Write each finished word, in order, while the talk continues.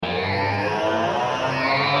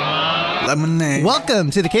Lemonade. Welcome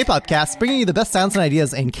to the K-Pop Cast, bringing you the best sounds and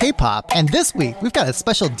ideas in K-Pop. And this week, we've got a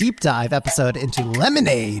special deep dive episode into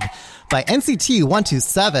Lemonade by NCT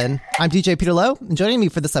 127. I'm DJ Peter Lowe, and joining me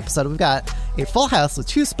for this episode, we've got a full house with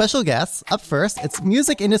two special guests. Up first, it's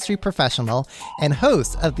music industry professional and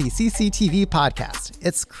host of the CCTV podcast.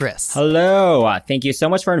 It's Chris. Hello. Thank you so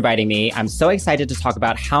much for inviting me. I'm so excited to talk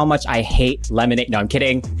about how much I hate Lemonade. No, I'm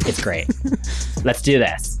kidding. It's great. Let's do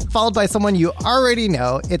this. Followed by someone you already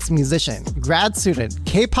know. It's musician, grad student,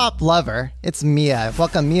 K-pop lover. It's Mia.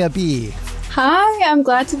 Welcome, Mia B. Hi, I'm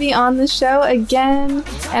glad to be on the show again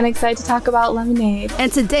and excited to talk about Lemonade.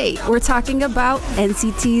 And today, we're talking about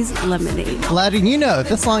NCT's Lemonade. Letting you know if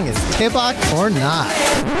this song is Daebak or not.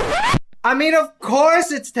 I mean, of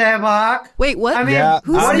course it's Daebak. Wait, what? I mean, Yeah,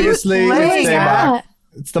 who's obviously playing it's at? Daebak.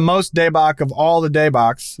 It's the most Daebak of all the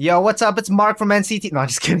Daebaks. Yo, what's up? It's Mark from NCT. No, I'm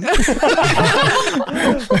just kidding.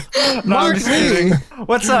 Mark Lee.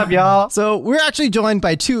 What's up, y'all? So we're actually joined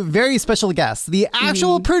by two very special guests, the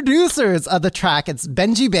actual producers of the track. It's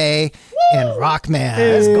Benji Bay and Rockman.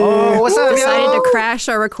 Let's go. What's up, decided yo? to crash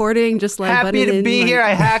our recording, just like Happy butted to in, be like- here. I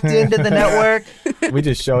hacked into the network. We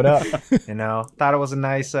just showed up. You know, thought it was a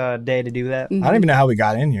nice day to do that. I don't even know how we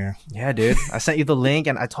got in here. Yeah, dude. I sent you the link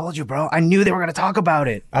and I told you, bro. I knew they were going to talk about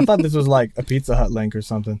it. I thought this was like a Pizza Hut link or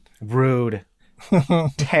something. Rude.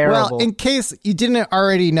 Terrible. Well, in case you didn't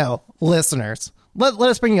already know, listeners, let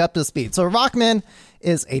us bring you up to speed. So Rockman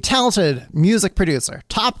is a talented music producer,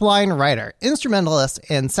 top-line writer, instrumentalist,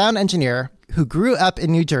 and sound engineer who grew up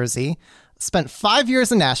in New Jersey, spent 5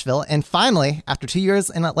 years in Nashville, and finally, after 2 years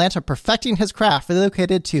in Atlanta perfecting his craft,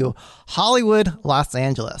 relocated to Hollywood, Los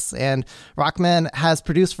Angeles. And Rockman has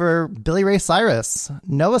produced for Billy Ray Cyrus,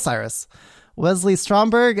 Noah Cyrus, Wesley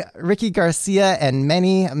Stromberg, Ricky Garcia, and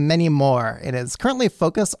many, many more. It is currently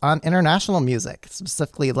focused on international music,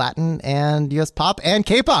 specifically Latin and US pop and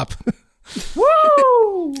K-pop.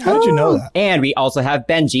 Woo! How did you know that? And we also have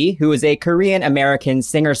Benji, who is a Korean-American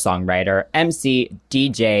singer-songwriter, MC,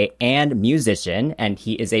 DJ, and musician. And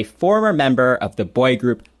he is a former member of the boy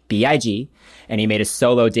group B.I.G., and he made a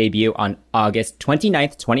solo debut on August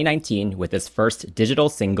 29th, 2019 with his first digital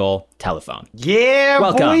single, Telephone. Yeah,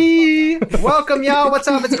 Welcome. boy. Welcome, y'all. What's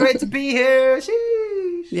up? It's great to be here.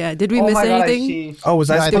 Sheesh. Yeah, did we Oh miss my God, anything? Oh, was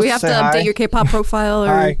I Yeah, supposed Do we have to say update hi? your K-pop profile? Or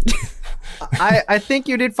Hi. I think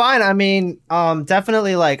you did fine. I mean,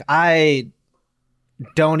 definitely, like, I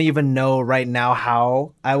don't even know right now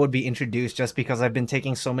how I would be introduced just because I've been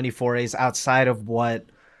taking so many forays outside of what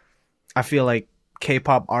I feel like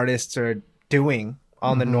K-pop artists are doing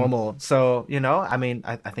on the normal. So, you know, I mean,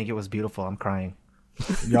 I think it was beautiful. I'm crying.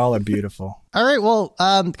 Y'all are beautiful. All right, well,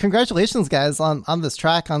 congratulations, guys, on this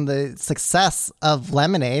track, on the success of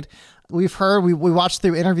Lemonade. We've heard, we watched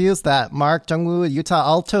through interviews that Mark, Jungwoo, Yuta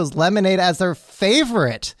all chose Lemonade as their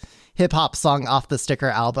favorite hip-hop song off the Sticker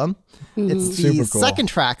album. It's the Super cool. second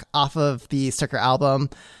track off of the Sticker album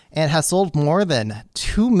and has sold more than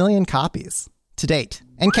 2 million copies to date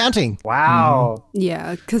and counting. Wow.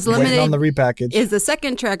 Yeah, because Waiting on the Lemonade repackage. is the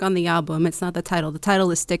second track on the album. It's not the title. The title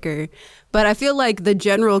is Sticker. But I feel like the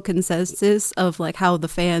general consensus of like how the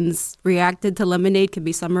fans reacted to Lemonade can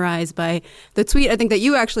be summarized by the tweet I think that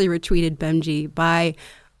you actually retweeted, Benji, by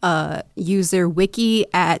user wiki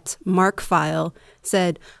at markfile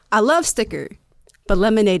said, "I love Sticker, but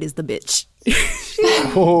Lemonade is the bitch."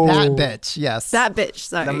 Oh. That bitch, yes. That bitch,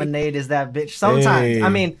 sorry. Lemonade is that bitch. Sometimes. Hey. I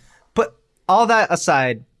mean, put all that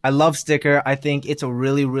aside, I love Sticker. I think it's a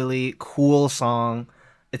really, really cool song.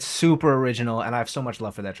 It's super original, and I have so much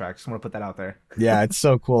love for that track. Just want to put that out there. Yeah, it's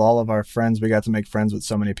so cool. All of our friends, we got to make friends with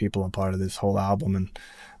so many people and part of this whole album. And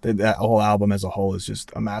that whole album as a whole is just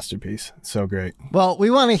a masterpiece. It's so great. Well, we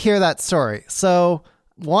want to hear that story. So,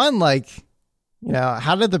 one, like, you know,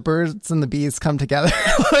 how did the birds and the bees come together?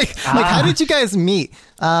 like, how did you guys meet?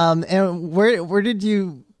 And where did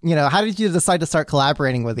you, you know, how did you decide to start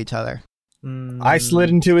collaborating with each other? I slid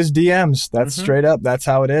into his DMs. That's straight up. That's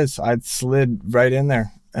how it is. I slid right in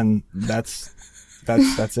there. And that's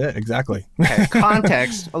it. Exactly. Okay,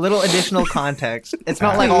 context, a little additional context. It's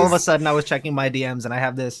not like all of a sudden I was checking my DMs and I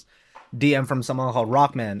have this DM from someone called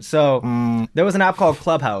Rockman. So there was an app called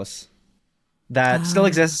Clubhouse that still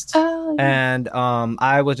exists. Oh, yeah. And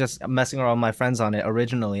I was just messing around with my friends on it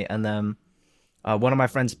originally. And then one of my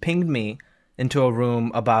friends pinged me into a room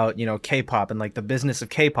about, you know, K-pop and like the business of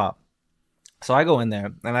K-pop. So I go in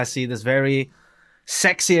there and I see this very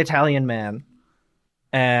sexy Italian man.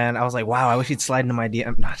 And I was like, wow, I wish he'd slide into my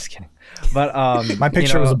DM. No, just kidding. But My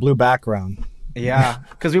picture was a blue background. Yeah,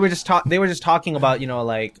 because we were just they were just talking about, you know,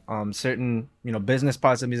 like certain, you know, business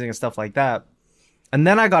parts of music and stuff like that. And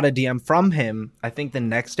then I got a DM from him, I think the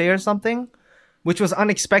next day or something, which was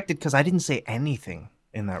unexpected because I didn't say anything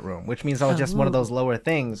in that room, which means I was just one of those lower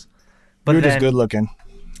things. But You're then, just good looking.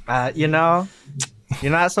 you know,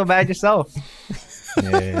 you're not so bad yourself.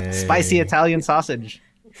 Spicy Italian sausage.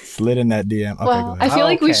 Slid in that DM. Okay, Well, go I ahead. feel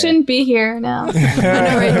like we Okay. shouldn't be here now. I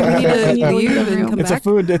know, right? We need to leave leave the and room. come It's a back.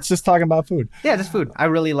 food. It's just talking about food. Yeah, just food. I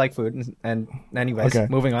really like food. And anyways, Okay.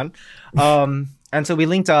 moving on. And so we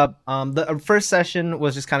linked up. The first session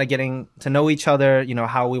was just kind of getting to know each other, you know,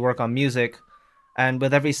 how we work on music. And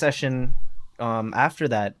with every session after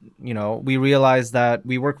that, you know, we realized that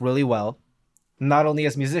we work really well, not only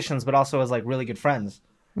as musicians, but also as like really good friends.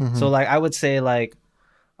 So like, I would say like,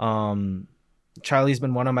 Charlie's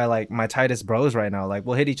been one of my tightest bros right now. Like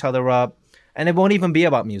we'll hit each other up and it won't even be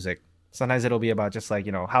about music. Sometimes it'll be about just like,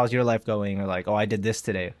 you know, how's your life going? Or like, oh, I did this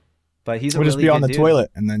today. But he's a We'll really just be on good the dude.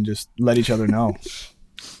 toilet and then just let each other know.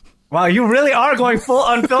 Wow, you really are going full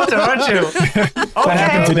unfiltered, aren't you? That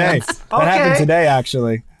happened today. That happened today,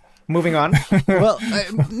 actually. Moving on. Well,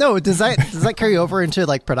 no. Does that carry over into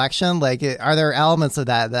like production? Like, are there elements of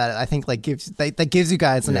that I think like that gives you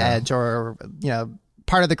guys an edge, or you know,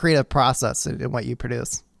 part of the creative process in what you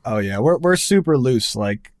produce? Oh yeah, we're super loose.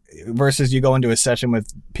 Like versus you go into a session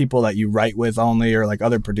with people that you write with only, or like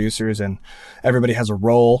other producers, and everybody has a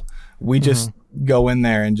role. We just go in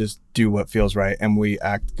there and just do what feels right, and we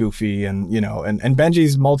act goofy, and you know, and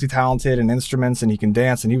Benji's multi-talented in instruments, and he can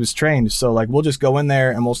dance, and he was trained. So like we'll just go in there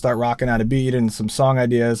and we'll start rocking out a beat and some song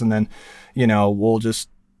ideas, and then you know we'll just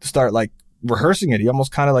start like rehearsing it. He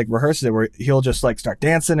almost kind of like rehearses it, where he'll just like start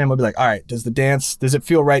dancing, and we'll be like, all right, does it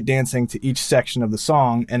feel right dancing to each section of the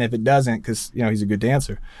song? And if it doesn't, because you know he's a good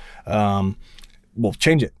dancer, we'll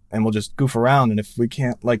change it and we'll just goof around. And if we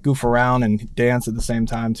can't like goof around and dance at the same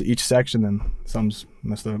time to each section, then something's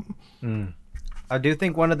messed up. I do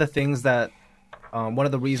think one of the things that, one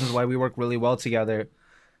of the reasons why we work really well together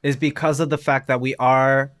is because of the fact that we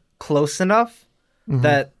are close enough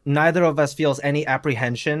that neither of us feels any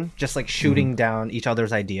apprehension just like shooting down each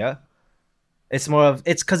other's idea. It's more of,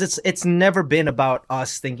 it's never been about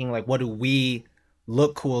us thinking like, what do we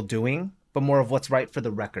look cool doing, but more of what's right for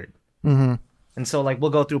the record. And so like,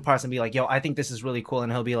 we'll go through parts and be like, yo, I think this is really cool.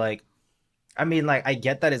 And he'll be like, I mean, like, I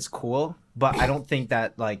get that it's cool, but I don't think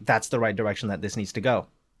that like, that's the right direction that this needs to go.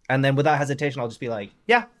 And then without hesitation, I'll just be like,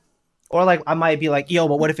 yeah. Or like, I might be like, yo,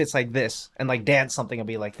 but what if it's like this? And like dance something and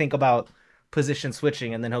be like, think about position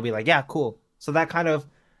switching. And then he'll be like, yeah, cool. So that kind of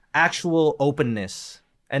actual openness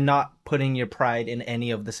and not putting your pride in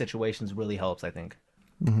any of the situations really helps, I think.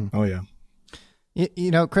 Oh yeah.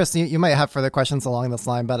 You know, Chris, you might have further questions along this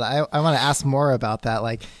line, but I want to ask more about that.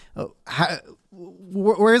 Like,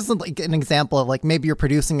 where's like an example of like maybe you're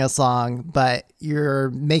producing a song, but you're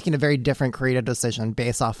making a very different creative decision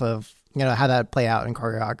based off of, you know, how that play out in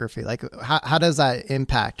choreography? Like, how does that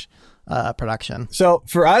impact production? So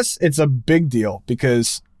for us, it's a big deal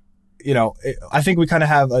because, you know, I think we kind of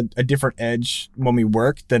have a different edge when we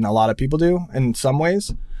work than a lot of people do in some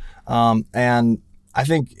ways. And I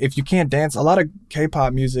think if you can't dance, a lot of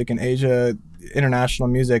K-pop music in Asia, international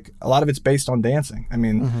music, a lot of it's based on dancing. I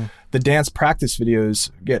mean, the dance practice videos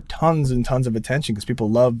get tons and tons of attention because people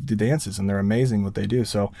love the dances and they're amazing what they do.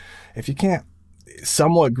 So if you can't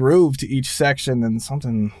somewhat groove to each section, then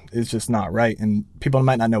something is just not right. And people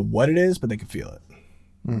might not know what it is, but they can feel it,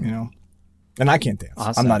 you know? And I can't dance.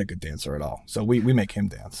 Awesome. I'm not a good dancer at all. So we make him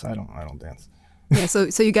dance. I don't dance. Yeah,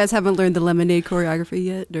 so you guys haven't learned the Lemonade choreography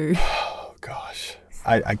yet, or? Oh gosh,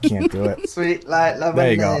 I can't do it. Sweet light, love.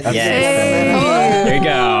 There you go. That's Yes. There you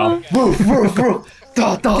go.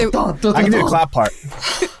 I can do the clap part.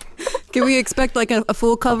 Can we expect like a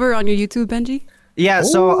full cover on your YouTube, Benji? Yeah,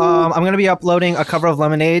 so I'm going to be uploading a cover of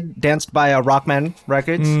Lemonade danced by Rockman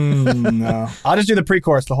Records. No, I'll just do the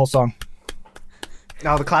pre-chorus, the whole song.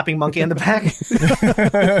 Oh, the clapping monkey in the back.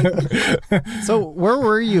 So where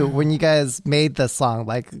were you when you guys made this song?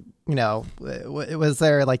 Like, you know, was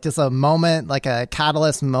there like just a moment, like a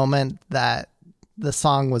catalyst moment that the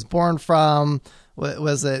song was born from?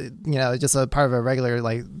 Was it, you know, just a part of a regular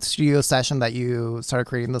like studio session that you started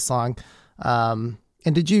creating the song? And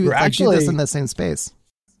did you like, do this in the same space?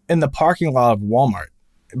 In the parking lot of Walmart,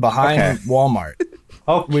 behind Walmart.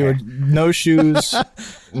 Oh, We were no shoes.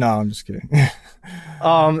 No, I'm just kidding.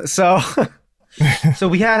 So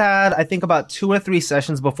we had I think about 2 or 3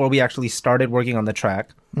 sessions before we actually started working on the track.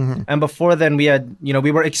 And before then we had, you know, we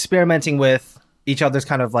were experimenting with each other's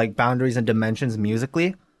kind of like boundaries and dimensions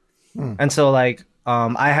musically. And so like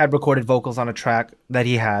I had recorded vocals on a track that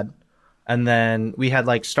he had, and then we had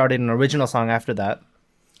like started an original song after that.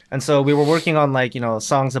 And so we were working on like, you know,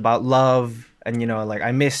 songs about love and, you know, like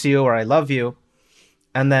I miss you or I love you.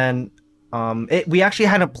 And then we actually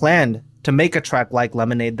hadn't planned to make a track like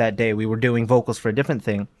Lemonade that day. We were doing vocals for a different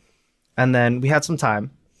thing. And then we had some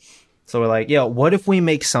time. So we're like, yo, what if we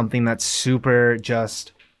make something that's super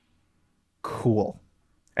just cool?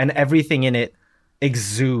 And everything in it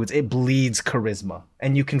exudes, it bleeds charisma.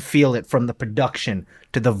 And you can feel it from the production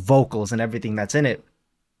to the vocals and everything that's in it.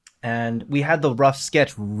 And we had the rough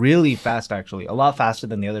sketch really fast, actually, a lot faster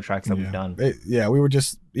than the other tracks that we've done. We were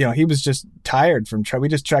just, he was just tired from we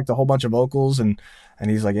just tracked a whole bunch of vocals, and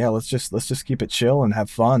he's like, yeah, let's just keep it chill and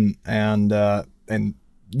have fun. And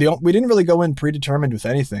we didn't really go in predetermined with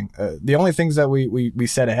anything. The only things that we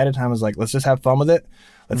said ahead of time was like, let's just have fun with it.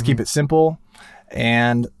 Let's keep it simple.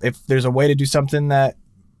 And if there's a way to do something that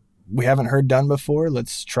we haven't heard done before,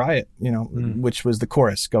 let's try it, which was the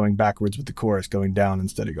chorus, going backwards with the chorus, going down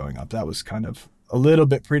instead of going up. That was kind of a little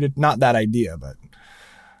bit not that idea, but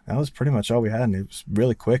that was pretty much all we had. And it was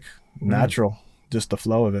really quick, natural, just the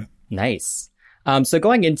flow of it. Nice. So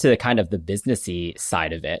going into kind of the businessy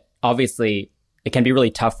side of it, obviously it can be really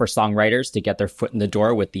tough for songwriters to get their foot in the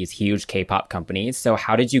door with these huge K-pop companies. So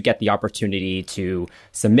how did you get the opportunity to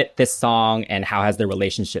submit this song, and how has the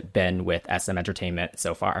relationship been with SM Entertainment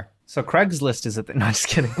so far? So Craigslist is a thing. No, just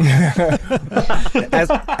kidding.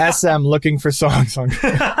 SM looking for songs.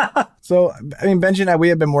 So, I mean, Benji and I, we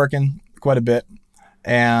have been working quite a bit.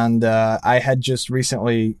 And I had just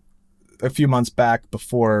recently, a few months back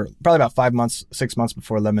before, probably about 6 months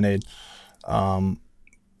before Lemonade,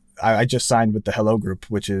 I just signed with the Hello Group,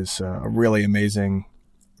 which is a really amazing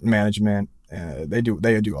management. They do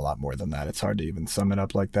a lot more than that. It's hard to even sum it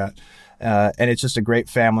up like that. And it's just a great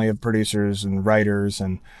family of producers and writers,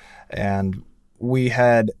 and we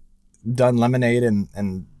had done Lemonade,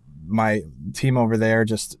 and my team over there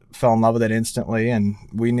just fell in love with it instantly, and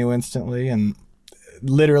we knew instantly. And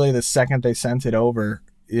literally the second they sent it over,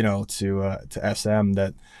 to SM,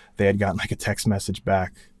 that they had gotten like a text message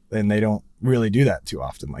back. And they don't really do that too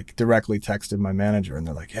often. Like, directly texted my manager, and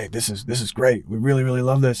they're like, "Hey, this is great. We really, really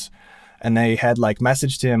love this." And they had like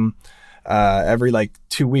messaged him every like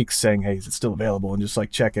 2 weeks saying, "Hey, is it still available?" And just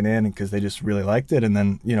like checking in, because they just really liked it. And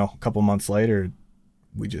then a couple months later,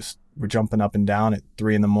 we're jumping up and down at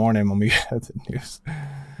 3 a.m. when we got the news.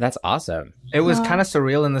 That's awesome. It was kind of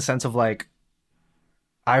surreal in the sense of like,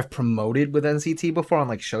 I've promoted with NCT before on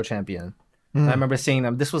like Show Champion. I remember seeing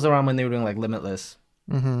them. This was around when they were doing like Limitless.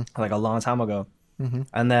 Like a long time ago.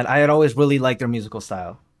 And then I had always really liked their musical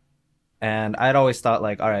style. And I'd always thought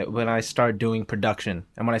like, all right, when I start doing production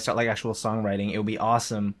and when I start like actual songwriting, it would be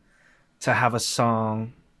awesome to have a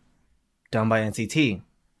song done by NCT.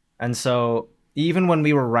 And so even when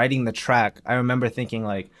we were writing the track, I remember thinking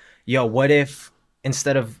like, yo, what if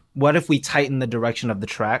we tighten the direction of the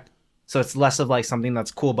track? So it's less of like something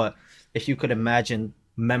that's cool, but if you could imagine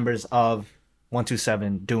members of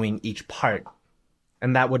 127 doing each part,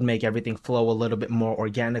 and that would make everything flow a little bit more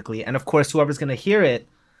organically. And of course, whoever's going to hear it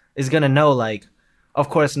is going to know, like, of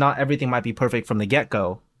course, not everything might be perfect from the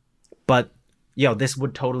get-go, but, this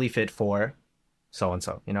would totally fit for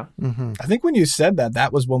so-and-so, I think when you said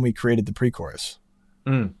that was when we created the pre-chorus.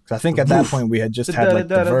 Because I think at that point we had just had like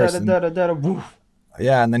the verse. And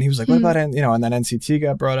then he was like, what about, and then NCT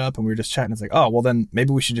got brought up, and we were just chatting. It's like, oh, well, then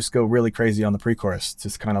maybe we should just go really crazy on the pre-chorus,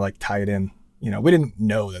 just kind of like tie it in. We didn't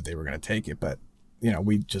know that they were going to take it, but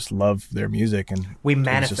we just love their music, and we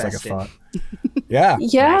manifested. It was just like a thought. Yeah.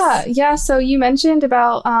 Yeah. So you mentioned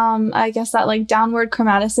about, I guess that like downward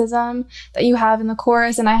chromaticism that you have in the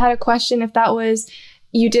chorus. And I had a question if that was,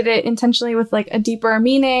 you did it intentionally with like a deeper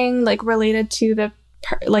meaning, like related to the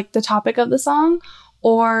topic of the song,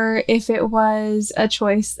 or if it was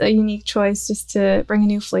a unique choice just to bring a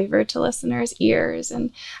new flavor to listeners' ears.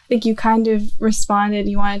 And I think you kind of responded,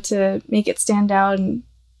 you wanted to make it stand out and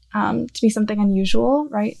to be something unusual,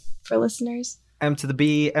 right, for listeners. M to the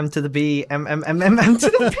B, M to the B, M to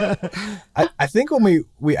the B. I think when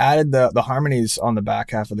we added the harmonies on the back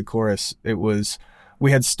half of the chorus,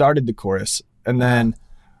 we had started the chorus, and then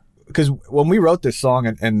because when we wrote this song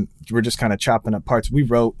and we're just kind of chopping up parts, we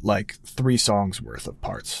wrote like 3 songs worth of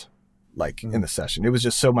parts in the session. It was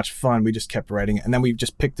just so much fun. We just kept writing it, and then we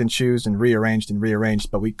just picked and chose and rearranged,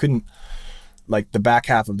 but we couldn't. Like the back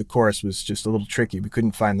half of the chorus was just a little tricky. We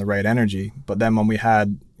couldn't find the right energy. But then when we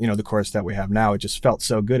had, the chorus that we have now, it just felt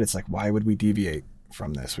so good. It's like, why would we deviate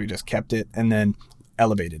from this? We just kept it and then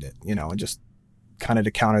elevated it, and just kind of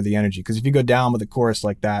to counter the energy. Because if you go down with a chorus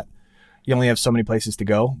like that, you only have so many places to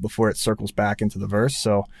go before it circles back into the verse.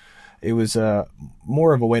 So it was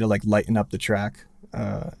more of a way to like lighten up the track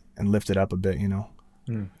and lift it up a bit,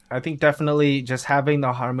 I think definitely just having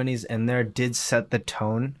the harmonies in there did set the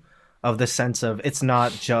tone of the sense of it's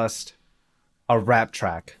not just a rap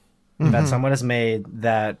track. that someone has made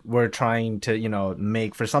that we're trying to, you know,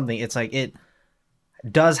 make for something. It's like it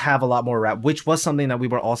does have a lot more rap, which was something that we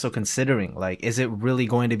were also considering. Like, is it really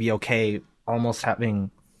going to be okay almost having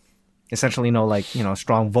essentially no, like, you know,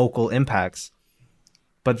 strong vocal impacts?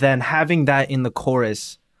 But then having that in the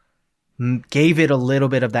chorus gave it a little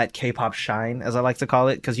bit of that K-pop shine, as I like to call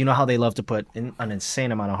it, because you know how they love to put an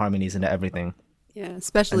insane amount of harmonies into everything. Yeah,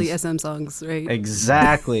 especially SM songs, right?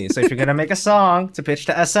 Exactly. So if you're gonna make a song to pitch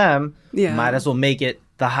to SM, Yeah. might as well make it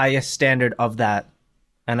the highest standard of that.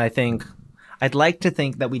 And I'd like to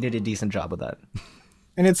think that we did a decent job of that.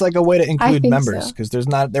 And it's like a way to include think members so. because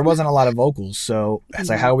there wasn't a lot of vocals. So it's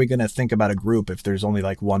like, how are we going to think about a group if there's only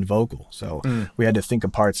like one vocal? So we had to think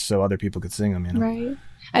of parts so other people could sing them, you know? Right.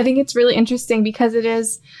 I think it's really interesting because it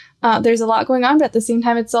is, there's a lot going on, but at the same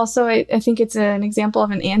time, it's also, I think it's an example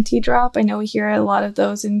of an anti-drop. I know we hear a lot of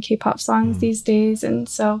those in K-pop songs these days. And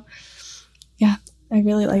so, yeah, I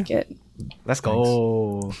really like it. Let's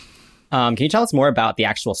go. Can you tell us more about the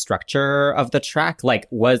actual structure of the track? Like,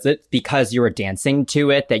 was it because you were dancing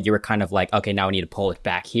to it that you were kind of like, okay, now we need to pull it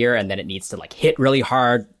back here, and then it needs to like hit really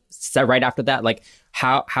hard right after that? Like,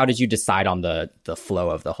 how did you decide on the flow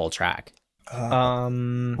of the whole track?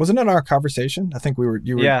 Wasn't it our conversation? I think we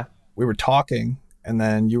were talking, and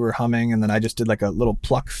then you were humming, and then I just did like a little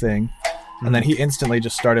pluck thing, and then he instantly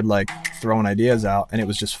just started like throwing ideas out, and it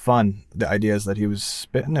was just fun, the ideas that he was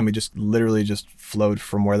spitting, and we just literally just flowed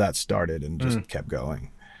from where that started and just kept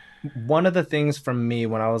going. One of the things for me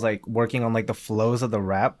when I was like working on like the flows of the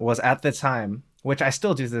rap was at the time, which I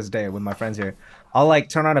still do to this day with my friends here, I'll like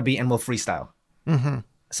turn on a beat and we'll freestyle.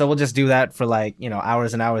 So we'll just do that for like, you know,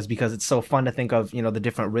 hours and hours because it's so fun to think of, you know, the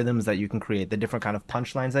different rhythms that you can create, the different kind of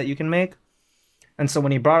punchlines that you can make. And so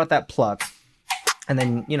when he brought out that pluck, and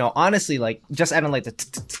then, you know, honestly, like just adding like the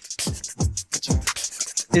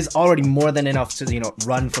is already more than enough to, you know,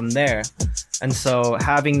 run from there. And so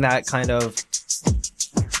having that kind of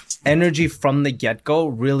energy from the get-go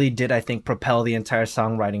really did, I think, propel the entire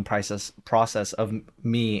songwriting process of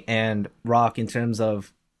me and Rock in terms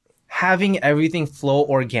of having everything flow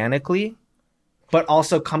organically, but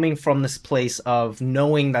also coming from this place of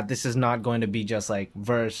knowing that this is not going to be just like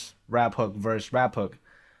verse, rap hook,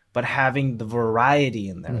 but having the variety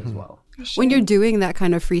in there as well. When you're doing that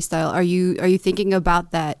kind of freestyle, are you thinking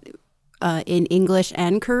about that in English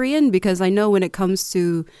and Korean? Because I know when it comes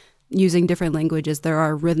to using different languages, there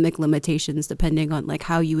are rhythmic limitations depending on like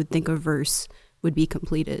how you would think a verse would be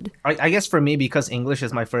completed. I guess for me, because English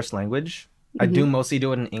is my first language, I do mostly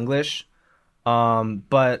do it in English.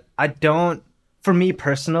 But I don't, for me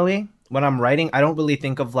personally, when I'm writing, I don't really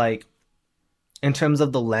think of like, in terms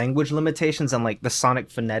of the language limitations and like the sonic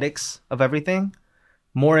phonetics of everything,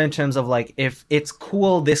 more in terms of like, if it's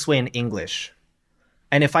cool this way in English,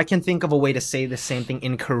 and if I can think of a way to say the same thing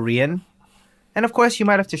in Korean, and of course you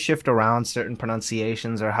might have to shift around certain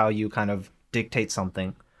pronunciations or how you kind of dictate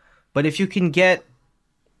something. But if you can get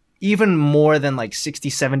even more than like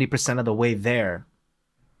 60-70% of the way there,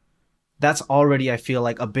 that's already, I feel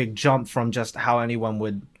like, a big jump from just how anyone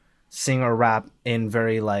would sing or rap in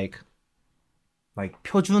very like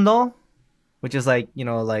표준어, which is like, you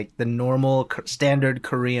know, like the normal standard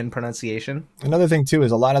Korean pronunciation. Another thing too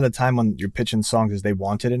is a lot of the time when you're pitching songs is they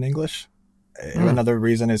want it in English. Another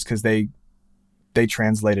reason is because they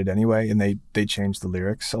translate it anyway, and they change the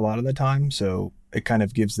lyrics a lot of the time, so it kind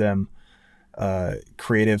of gives them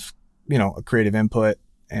creative input,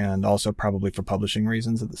 and also probably for publishing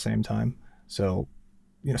reasons at the same time. So,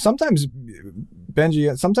 you know, sometimes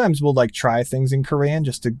Benji, we'll like try things in Korean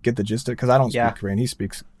just to get the gist of it, because I don't speak Korean. He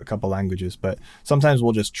speaks a couple languages, but sometimes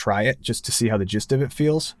we'll just try it just to see how the gist of it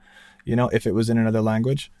feels, you know, if it was in another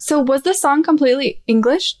language. So was the song completely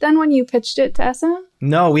English then when you pitched it to SM?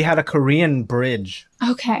 No, we had a Korean bridge.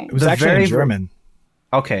 Okay. It was actually in German.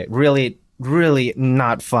 Okay, really, really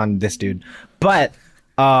not fun, this dude. But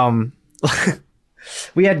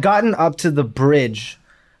we had gotten up to the bridge,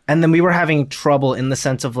 and then we were having trouble in the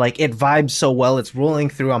sense of like, it vibes so well, it's rolling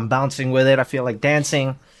through, I'm bouncing with it, I feel like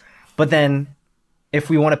dancing. But then if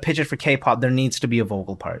we want to pitch it for K-pop, there needs to be a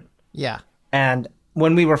vocal part. Yeah. And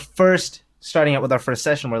when we were first starting out with our first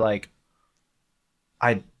session, we're like,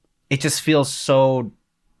 it just feels so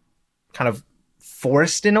kind of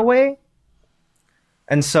forced in a way.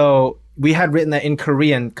 And so we had written that in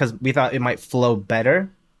Korean because we thought it might flow better.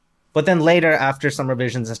 But then later, after some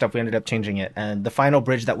revisions and stuff, we ended up changing it. And the final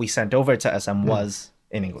bridge that we sent over to SM was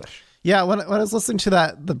in English. Yeah, when I was listening to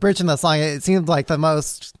the bridge in the song, it seemed like the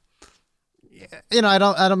most, you know, I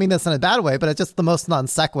don't mean this in a bad way, but it's just the most non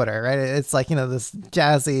sequitur, right? It's like, you know, this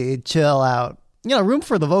jazzy, chill out, you know, room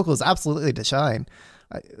for the vocals absolutely to shine.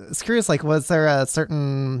 I was curious, like, was there a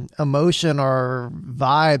certain emotion or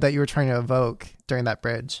vibe that you were trying to evoke during that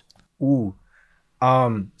bridge? Ooh.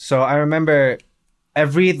 So I remember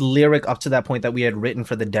every lyric up to that point that we had written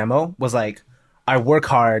for the demo was like, I work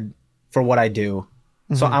hard for what I do.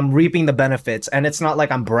 So I'm reaping the benefits. And it's not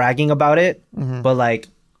like I'm bragging about it, but like,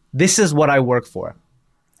 this is what I work for.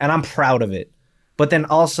 And I'm proud of it. But then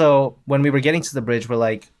also, when we were getting to the bridge, we're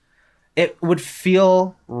like, it would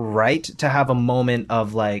feel right to have a moment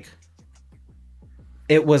of like,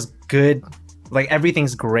 it was good, like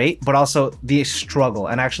everything's great, but also the struggle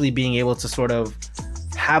and actually being able to sort of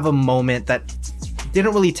have a moment that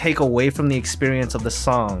didn't really take away from the experience of the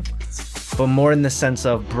song, but more in the sense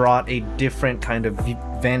of brought a different kind of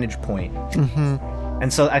vantage point.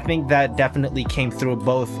 And so I think that definitely came through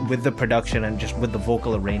both with the production and just with the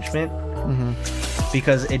vocal arrangement,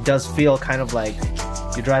 because it does feel kind of like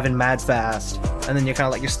you're driving mad fast, and then you're kind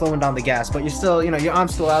of like, you're slowing down the gas, but you're still, you know, your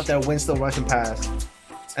arm's still out there, wind's still rushing past.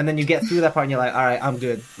 And then you get through that part and you're like, all right, I'm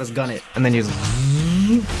good, let's gun it. And then you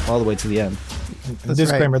just all the way to the end.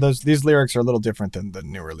 Disclaimer, these lyrics are a little different than the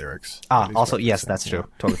newer lyrics. Also, yes, that's true.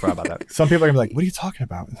 Totally forgot about that. Some people are gonna be like, what are you talking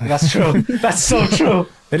about? That's true. That's so true.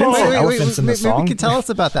 They didn't say elephants in the song. Maybe you could tell us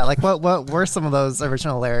about that. Like, what were some of those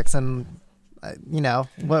original lyrics, and you know,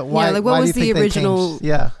 why? What why was do you the think they original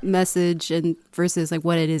changed? message and versus like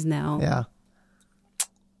what it is now? Yeah.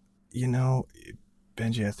 You know,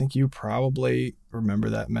 Benji, I think you probably remember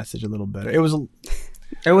that message a little better.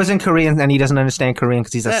 It was in Korean, and he doesn't understand Korean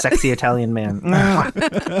because he's a sexy Italian man.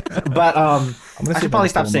 But I should probably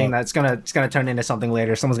stop saying that. It's gonna turn into something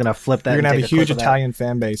later. Someone's gonna flip that. You're gonna and have a take huge clip of Italian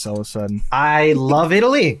fan base all of a sudden. I love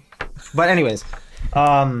Italy. But anyways,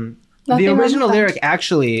 the original lyric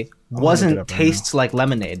actually wasn't tastes like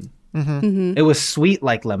lemonade. It was sweet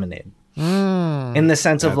like lemonade. In the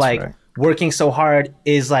sense of like, working so hard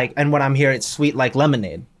is like, and when I'm here, it's sweet like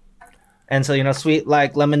lemonade. And so, you know, sweet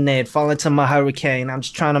like lemonade, fall into my hurricane, I'm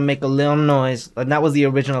just trying to make a little noise. And that was the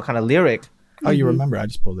original kind of lyric. Oh, you remember? I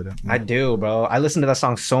just pulled it up. I do, bro. I listened to that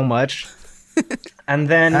song so much. And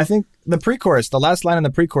then I think the pre-chorus, the last line in the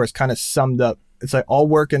pre-chorus kind of summed up. It's like, all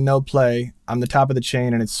work and no play. I'm the top of the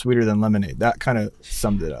chain and it's sweeter than lemonade. That kind of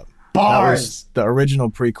summed it up. Bars! That was the original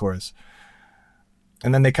pre-chorus.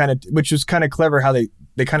 And then they kind of, which was kind of clever how they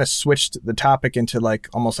kind of switched the topic into like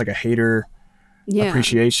almost like a hater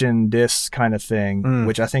appreciation diss kind of thing,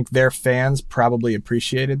 which I think their fans probably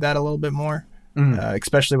appreciated that a little bit more,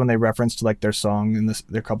 especially when they referenced like their song and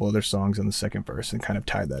their couple other songs in the second verse and kind of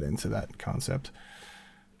tied that into that concept.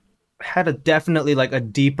 Had a definitely like a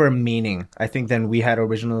deeper meaning, I think, than we had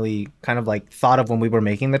originally kind of like thought of when we were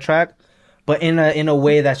making the track, but in a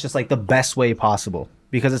way that's just like the best way possible,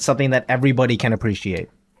 because it's something that everybody can appreciate.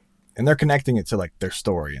 And they're connecting it to like their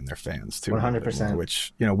story and their fans too. 100%.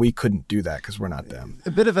 Which, you know, we couldn't do that because we're not them.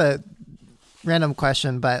 A bit of a random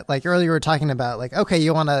question, but like earlier we were talking about like, okay,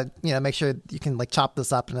 you want to, you know, make sure you can like chop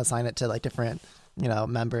this up and assign it to like different, you know,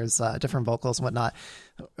 members, different vocals and whatnot.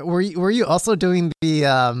 Were you also doing the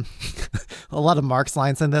a lot of Mark's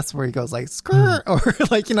lines in this where he goes like skrr, or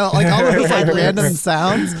like, you know, like all of those like random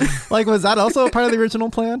sounds? Like, was that also a part of the original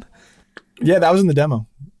plan? Yeah, that was in the demo.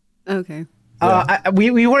 Okay.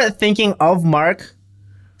 We weren't thinking of Mark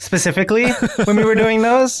specifically when we were doing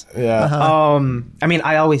those. Yeah. I mean,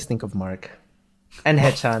 I always think of Mark and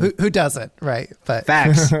Haechan. Who doesn't, right? But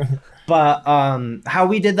Facts. But how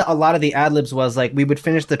we did a lot of the ad libs was like we would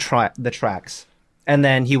finish the tracks, and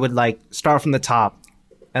then he would like start from the top,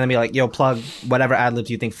 and then be like, "Yo, plug whatever ad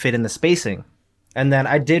libs you think fit in the spacing." And then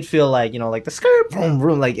I did feel like, you know, like the skirt boom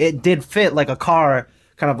room, like it did fit like a car,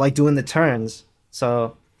 kind of like doing the turns.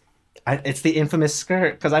 So. It's the infamous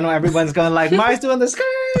skirt, because I know everyone's going like, Mark's doing the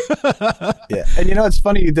skirt. Yeah, and you know, it's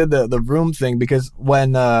funny you did the room thing, because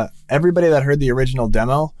when everybody that heard the original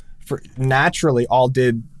demo naturally all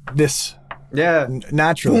did this. Yeah.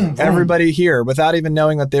 Naturally. Boom, boom. Everybody here, without even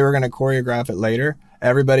knowing that they were going to choreograph it later,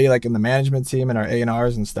 everybody like in the management team and our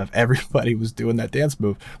A&Rs and stuff, everybody was doing that dance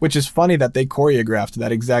move, which is funny that they choreographed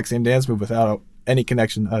that exact same dance move without any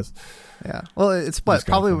connection to us. Yeah. Well, it's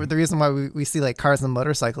probably the reason why we see like cars and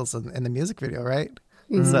motorcycles in the music video, right?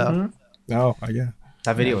 Mm-hmm. So. Oh, yeah.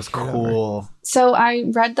 That video was cool. So I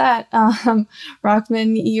read that,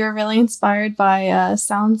 Rockman, you're really inspired by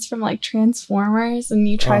sounds from like Transformers, and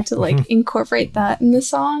you tried to like incorporate that in the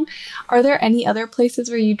song. Are there any other places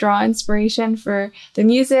where you draw inspiration for the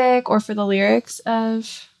music or for the lyrics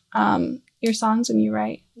of your songs when you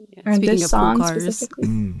write? Yeah, or this song cars.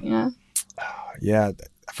 specifically? Yeah. Yeah.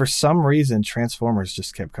 For some reason, Transformers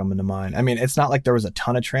just kept coming to mind. I mean, it's not like there was a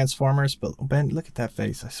ton of Transformers, but Ben, look at that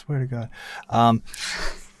face. I swear to God.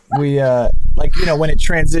 like, you know, when it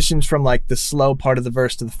transitions from like the slow part of the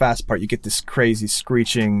verse to the fast part, you get this crazy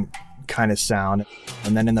screeching kind of sound.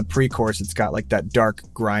 And then in the pre-chorus, it's got like that dark,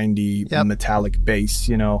 grindy, metallic bass,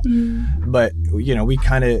 you know. But, you know,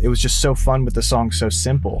 it was just so fun with the song, so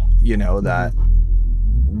simple, you know, that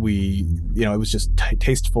we, you know, it was just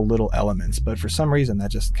tasteful little elements. But for some reason,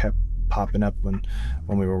 that just kept popping up when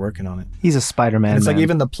we were working on it. He's a Spider-Man. And it's man. like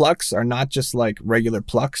even the plucks are not just like regular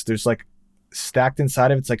plucks. There's like stacked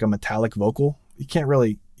inside of it's like a metallic vocal. You can't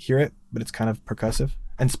really hear it, but it's kind of percussive.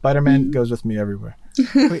 And Spider-Man goes with me everywhere.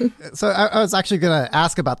 Wait, so I was actually going to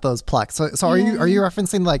ask about those plucks. So are you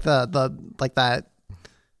referencing like the like that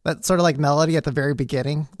sort of like melody at the very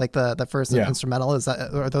beginning, like the first instrumental?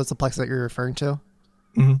 Are those the plucks that you're referring to?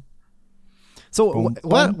 Mm-hmm. So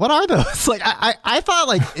what are those? Like I thought,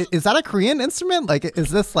 like, is that a Korean instrument? Like,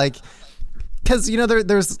 is this like, because, you know,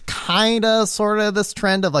 there's kind of sort of this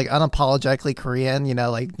trend of like unapologetically Korean, you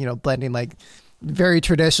know, like, you know, blending like very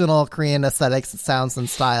traditional Korean aesthetics, sounds, and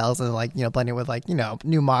styles, and like, you know, blending with like, you know,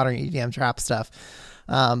 new modern EDM trap stuff.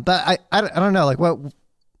 But I don't know, like,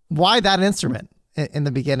 why that instrument in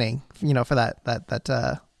the beginning, you know, for that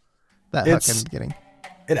hook in the beginning.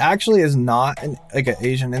 It actually is not like an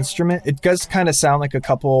Asian instrument. It does kind of sound like a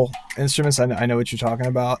couple instruments. I know what you're talking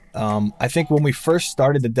about. I think when we first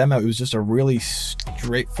started the demo, it was just a really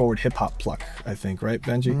straightforward hip hop pluck, I think, right,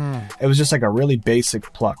 Benji? It was just like a really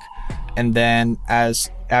basic pluck. And then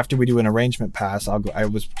after we do an arrangement pass, I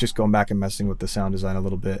was just going back and messing with the sound design a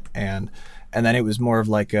little bit. And then it was more of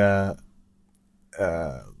like a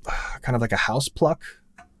kind of like a house pluck.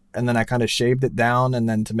 And then I kind of shaved it down, and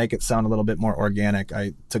then to make it sound a little bit more organic,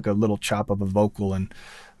 I took a little chop of a vocal and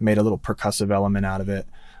made a little percussive element out of it.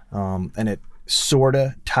 And it sort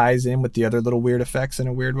of ties in with the other little weird effects in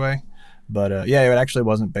a weird way. But it actually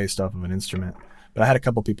wasn't based off of an instrument. But I had a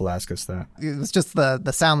couple people ask us that. It was just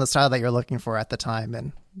the sound, the style that you're looking for at the time,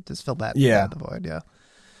 and just fill that the void.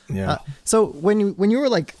 Yeah. So when you were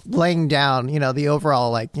like laying down, you know, the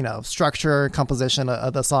overall, like, you know, structure, composition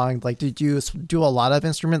of the song, like, did you do a lot of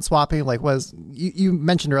instrument swapping? Like, you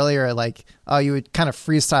mentioned earlier, like, you would kind of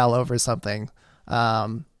freestyle over something.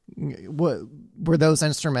 What were those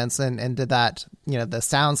instruments, and did that, you know, the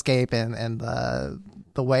soundscape and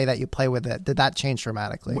the way that you play with it, did that change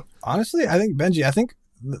dramatically? Honestly, I think, Benji,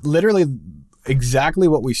 literally exactly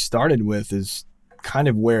what we started with is kind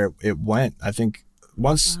of where it went. I think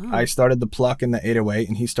once I started the pluck in the 808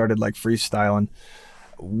 and he started like freestyling,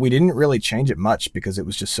 we didn't really change it much because it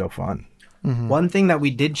was just so fun. Mm-hmm. One thing that we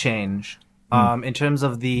did change in terms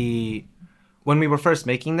of when we were first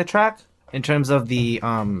making the track, in terms of the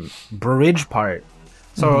bridge part.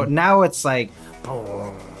 So now it's like,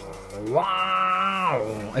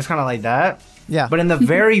 wow, it's kind of like that. Yeah. But in the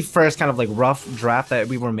very first kind of like rough draft that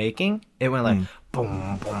we were making, it went like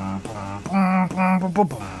boom, boom, boom, boom, boom, boom, boom,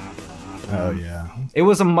 boom. Oh yeah. It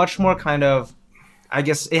was a much more kind of, I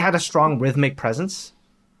guess it had a strong rhythmic presence,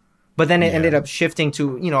 but then it ended up shifting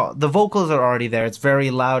to, you know, the vocals are already there. It's very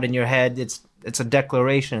loud in your head. It's a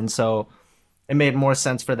declaration. So it made more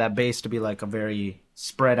sense for that bass to be like a very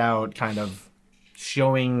spread out kind of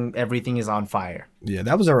showing everything is on fire. Yeah,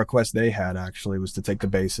 that was a request they had, actually, was to take the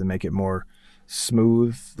bass and make it more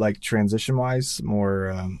smooth, like transition wise,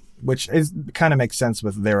 more which is kind of makes sense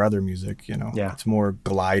with their other music, you know. Yeah, it's more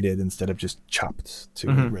glided instead of just chopped to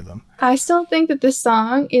rhythm. I still think that this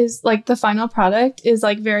song is like, the final product is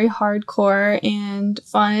like very hardcore and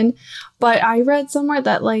fun, but I read somewhere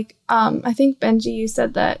that like I think, Benji, you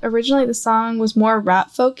said that originally the song was more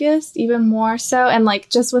rap focused, even more so, and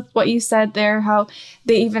like just with what you said there, how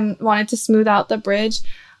they even wanted to smooth out the bridge.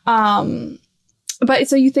 But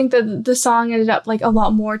so you think that the song ended up like a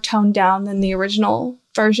lot more toned down than the original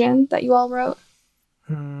version that you all wrote?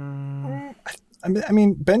 I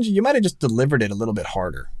mean, Benji, you might have just delivered it a little bit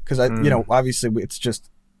harder because you know, obviously it's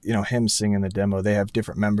just, you know, him singing the demo. They have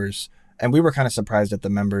different members, and we were kind of surprised at the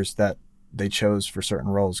members that they chose for certain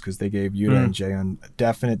roles because they gave Yuta and Jaehyun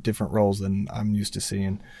definite different roles than I'm used to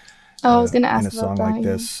seeing. I was going to ask in a song like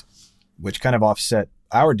this, which kind of offset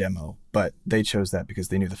our demo, but they chose that because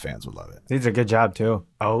they knew the fans would love it. They did a good job too.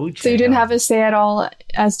 Oh, so you didn't have a say at all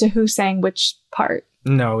as to who sang which part?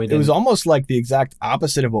 No, we didn't. It was almost like the exact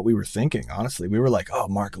opposite of what we were thinking, honestly. We were like, oh,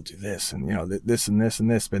 Mark will do this, and, you know, this and this and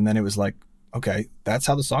this. But then it was like, okay, that's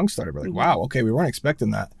how the song started. We're like, wow, okay, we weren't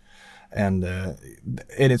expecting that. And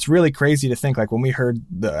it's really crazy to think, like, when we heard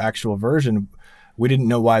the actual version, we didn't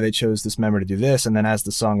know why they chose this member to do this. And then as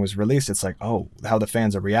the song was released, it's like, oh, how the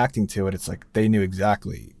fans are reacting to it. It's like they knew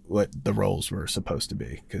exactly what the roles were supposed to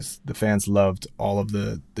be, because the fans loved all of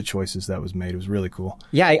the choices that was made. It was really cool.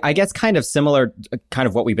 Yeah, I guess kind of similar, kind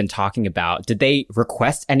of what we've been talking about. Did they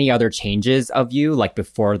request any other changes of you, like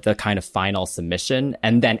before the kind of final submission?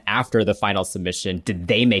 And then after the final submission, did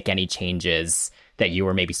they make any changes that you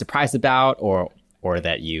were maybe surprised about or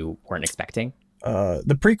that you weren't expecting?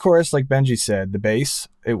 The pre-chorus, like Benji said, the bass,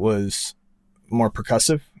 it was more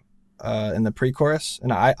percussive in the pre-chorus.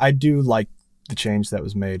 And I do like the change that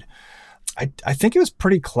was made. I think it was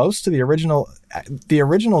pretty close to the original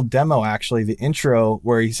demo. Actually, the intro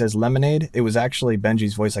where he says lemonade, it was actually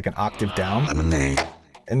Benji's voice like an octave down lemonade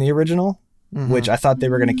in the original, which I thought they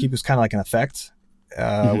were going to keep as kind of like an effect,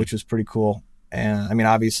 which was pretty cool. And I mean,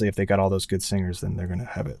 obviously if they got all those good singers, then they're going to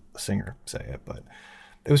have a singer say it, but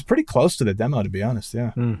it was pretty close to the demo, to be honest.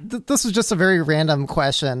 Yeah. This was just a very random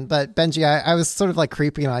question, but Benji, I was sort of like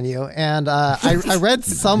creeping on you, and I read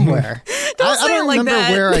somewhere. I don't remember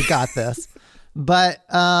where I got this, but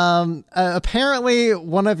apparently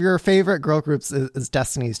one of your favorite girl groups is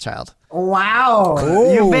Destiny's Child. Wow.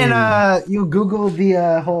 You've been you Googled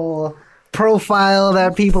the whole profile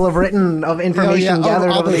that people have written of information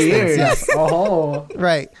gathered over the years. Yes. Oh,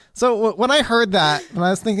 right. So when I heard that, and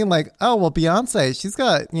I was thinking like, oh well, Beyonce, she's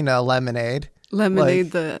got Lemonade,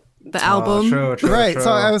 like, the album. True, right. True. So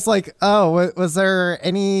I was like, oh, was there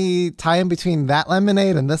any tie in between that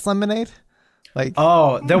Lemonade and this Lemonade? Like,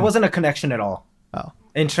 there wasn't a connection at all. Oh,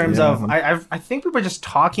 in terms of, I think we were just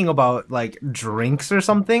talking about like drinks or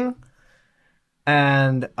something,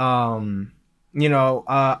 and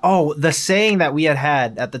the saying that we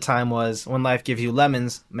had at the time was, when life gives you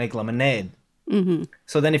lemons, make lemonade. Mm-hmm.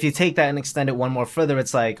 So then if you take that and extend it one more further,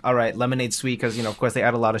 it's like, all right, lemonade sweet because, of course they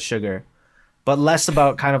add a lot of sugar, but less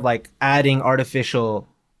about kind of like adding artificial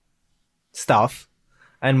stuff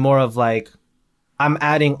and more of like, I'm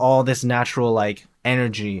adding all this natural like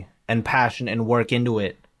energy and passion and work into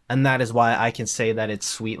it. And that is why I can say that it's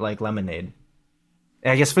sweet like lemonade.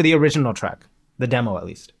 I guess for the original track, the demo at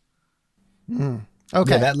least.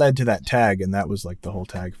 Okay. Yeah, that led to that tag, and that was like the whole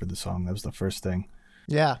tag for the song. That was the first thing.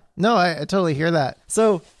 Yeah. No, I totally hear that.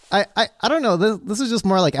 So I don't know. This is just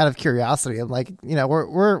more like out of curiosity. And like,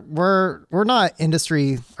 we're not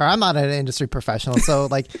industry, or I'm not an industry professional. So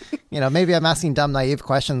like, maybe I'm asking dumb, naive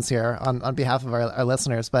questions here on behalf of our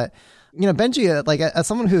listeners. But, Benji, like as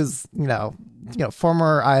someone who's,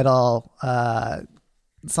 former Idol,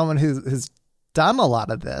 someone who's done a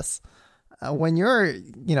lot of this, when you're,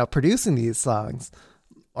 producing these songs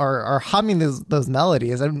or humming those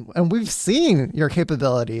melodies, and we've seen your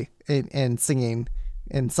capability in singing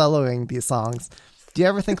and soloing these songs, do you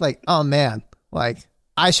ever think like, oh man, like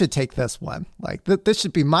I should take this one, like this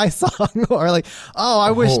should be my song, or like, oh,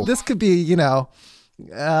 I wish this could be,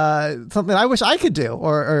 something I wish I could do,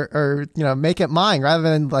 or make it mine rather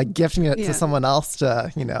than like gifting it to someone else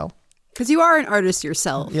to, because you are an artist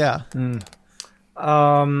yourself. Yeah.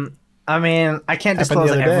 I mean, I can't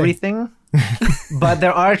disclose everything, but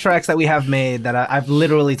there are tracks that we have made that I've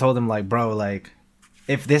literally told them like, bro, like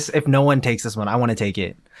if no one takes this one, I want to take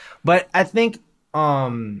it. But I think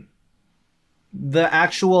the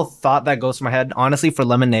actual thought that goes through my head, honestly, for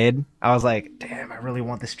Lemonade, I was like, damn, I really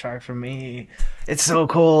want this track for me. It's so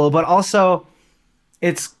cool. But also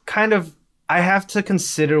it's kind of, I have to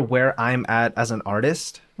consider where I'm at as an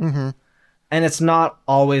artist. Mm-hmm. And it's not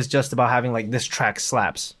always just about having like this track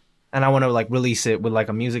slaps and I want to like release it with like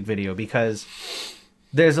a music video, because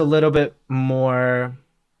there's a little bit more,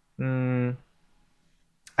 I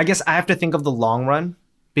guess I have to think of the long run,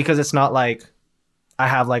 because it's not like I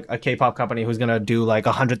have like a K-pop company who's going to do like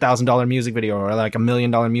 $100,000 music video or like $1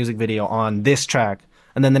 million music video on this track.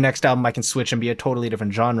 And then the next album I can switch and be a totally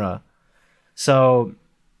different genre. So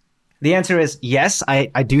the answer is yes, I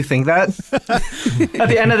do think that. At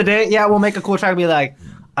the end of the day, yeah, we'll make a cool track and be like,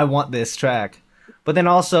 I want this track. But then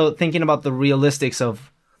also thinking about the realistics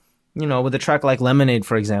of, with a track like Lemonade,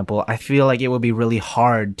 for example, I feel like it would be really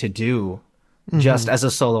hard to do just as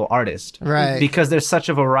a solo artist. Right. Because there's such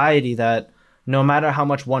a variety that no matter how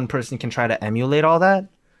much one person can try to emulate all that,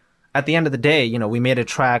 at the end of the day, we made a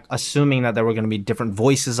track assuming that there were going to be different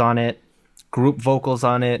voices on it, group vocals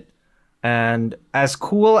on it. And as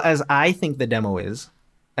cool as I think the demo is,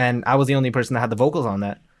 and I was the only person that had the vocals on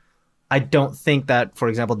that, I don't think that, for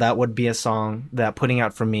example, that would be a song that putting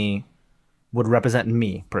out for me would represent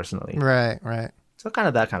me personally. Right. So kind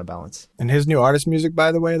of that kind of balance. And his new artist music,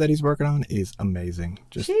 by the way, that he's working on is amazing.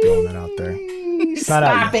 Just throwing that out there.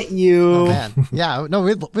 Stop it, you. Oh, man. Yeah, no,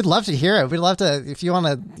 we'd love to hear it. We'd love to, if you want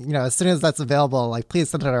to, as soon as that's available, like,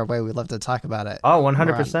 please send it our way. We'd love to talk about it. Oh,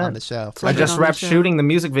 100%. On the show. I just wrapped shooting the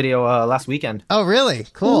music video last weekend. Oh, really?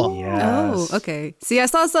 Cool. Yes. Oh, okay. See, I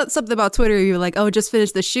saw something about Twitter. You were like, oh, just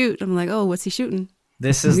finished the shoot. I'm like, oh, what's he shooting?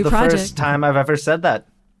 This is New the project. first time I've ever said that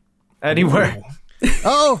anywhere.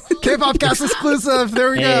 Oh, K-pop cast exclusive.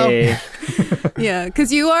 There we Hey. Yeah,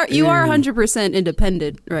 because you are 100%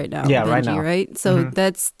 independent right now. Yeah, right Benji, now. right? So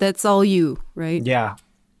that's all you, right? Yeah.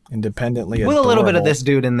 Independently With a little bit of adorable. this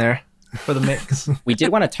dude in there for the mix. We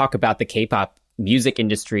did want to talk about the K-pop music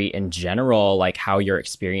industry in general, like how your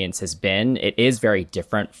experience has been. It is very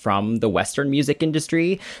different from the Western music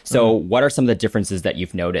industry. So what are some of the differences that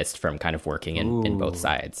you've noticed from kind of working in both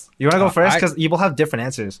sides? You want to go first? Because you will have different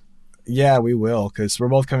answers. Yeah, we will, because we're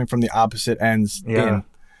both coming from the opposite ends. Yeah.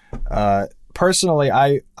 Personally,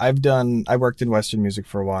 I worked in Western music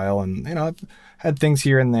for a while, and I've had things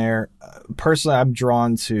here and there. Personally, I'm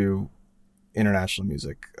drawn to international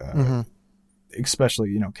music,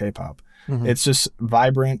 especially K-pop. It's just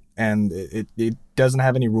vibrant, and it doesn't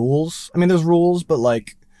have any rules. I mean, there's rules, but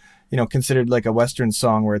considered like a Western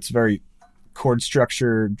song where it's very chord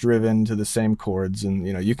structure driven to the same chords, and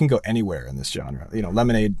you can go anywhere in this genre.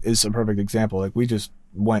 Lemonade is a perfect example. Like, we just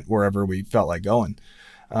went wherever we felt like going,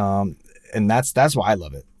 and that's why I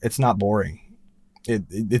love it. It's not boring.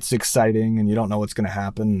 It's exciting, and you don't know what's going to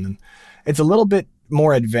happen, and it's a little bit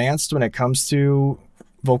more advanced when it comes to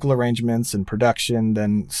vocal arrangements and production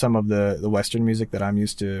than some of the Western music that I'm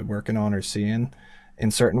used to working on or seeing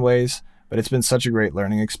in certain ways. But it's been such a great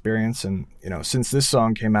learning experience. And, since this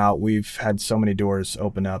song came out, we've had so many doors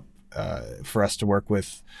open up for us to work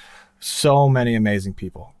with so many amazing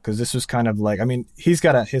people. Because this was kind of like, he's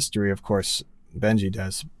got a history, of course, Benji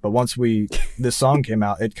does. But once this song came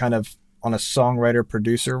out, it kind of, on a songwriter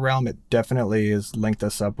producer realm, it definitely has linked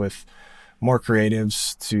us up with more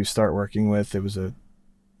creatives to start working with. It was a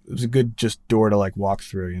good just door to walk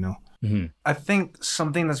through, I think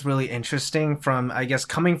something that's really interesting from, I guess,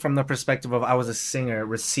 coming from the perspective of I was a singer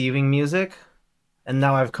receiving music, and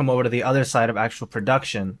now I've come over to the other side of actual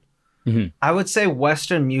production. I would say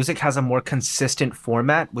Western music has a more consistent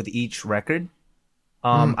format with each record.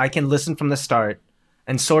 I can listen from the start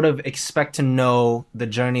and sort of expect to know the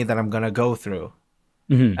journey that I'm going to go through.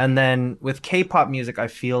 And then with K-pop music, I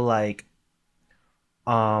feel like,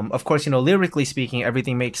 of course, lyrically speaking,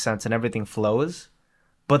 everything makes sense and everything flows.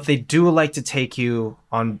 But they do like to take you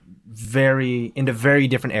into very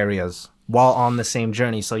different areas while on the same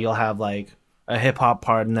journey. So you'll have like a hip hop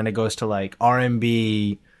part, and then it goes to like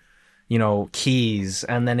R&B, keys,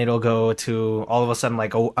 and then it'll go to all of a sudden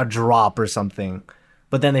like a drop or something.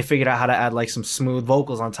 But then they figured out how to add like some smooth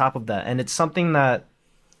vocals on top of that, and it's something that,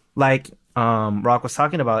 like Rock was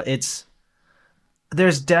talking about,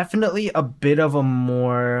 there's definitely a bit of a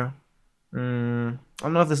more I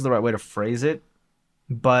don't know if this is the right way to phrase it,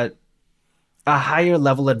 but a higher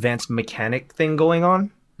level advanced mechanic thing going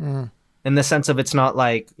on, in the sense of it's not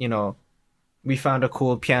like, we found a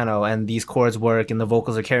cool piano and these chords work and the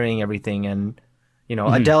vocals are carrying everything, and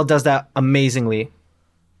Adele does that amazingly,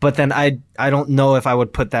 but then I don't know if I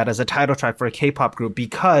would put that as a title track for a K-pop group,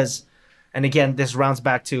 because, and again, this rounds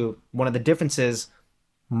back to one of the differences,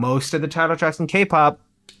 most of the title tracks in K-pop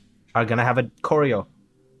are going to have a choreo.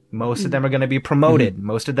 Most of them are going to be promoted.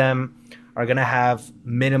 Most of them are going to have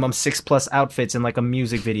minimum 6+ outfits in like a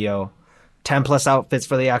music video, 10+ outfits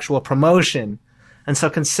for the actual promotion. And so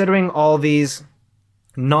considering all these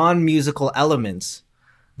non-musical elements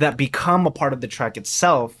that become a part of the track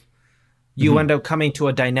itself, you end up coming to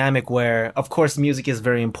a dynamic where, of course, music is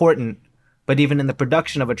very important, but even in the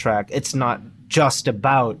production of a track, it's not just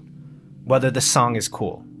about whether the song is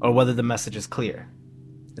cool or whether the message is clear.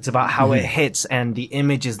 It's about how it hits and the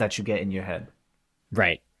images that you get in your head.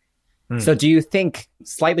 Right. So do you think,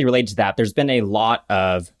 slightly related to that, there's been a lot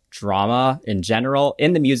of drama in general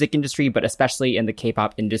in the music industry, but especially in the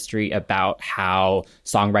K-pop industry, about how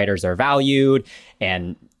songwriters are valued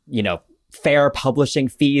and, fair publishing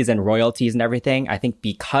fees and royalties and everything? I think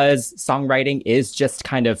because songwriting is just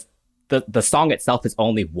kind of, the song itself is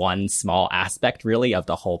only one small aspect really of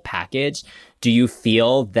the whole package. Do you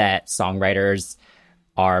feel that songwriters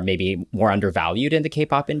are maybe more undervalued in the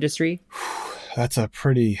K-pop industry? That's a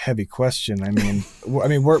pretty heavy question. We're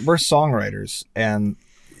songwriters, and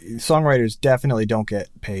songwriters definitely don't get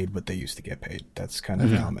paid what they used to get paid. That's kind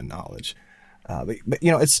of common knowledge. But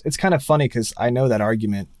it's kind of funny because I know that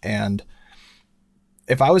argument, and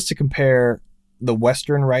if I was to compare the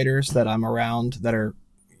Western writers that I'm around that are,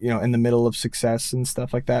 in the middle of success and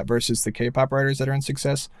stuff like that versus the K-pop writers that are in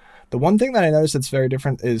success. The one thing that I noticed that's very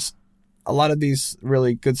different is a lot of these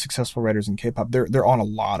really good successful writers in K-pop, they're on a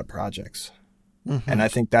lot of projects. And I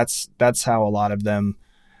think that's how a lot of them,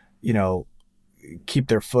 keep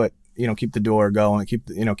their foot, keep the door going,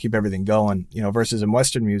 keep everything going, versus in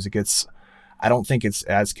Western music, I don't think it's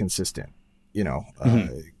as consistent,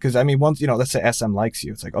 because once, let's say SM likes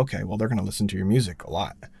you, it's like, okay, well, they're going to listen to your music a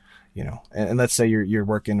lot, and let's say you're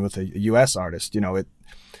working with a US artist,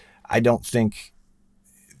 I don't think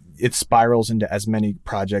it spirals into as many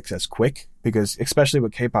projects as quick, because especially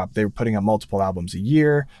with K-pop, they're putting out multiple albums a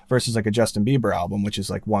year versus like a Justin Bieber album, which is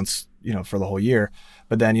like once, for the whole year.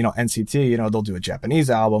 But then, NCT, they'll do a Japanese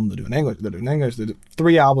album, they'll do an English, they do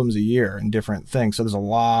 3 albums a year and different things. So there's a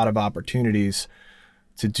lot of opportunities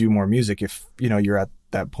to do more music if, you're at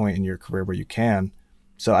that point in your career where you can.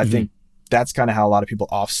 So I think that's kind of how a lot of people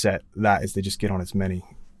offset that, is they just get on as many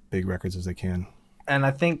big records as they can. And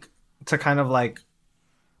I think to kind of like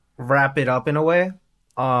wrap it up in a way,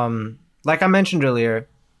 like I mentioned earlier,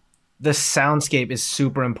 the soundscape is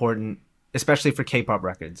super important, especially for K-pop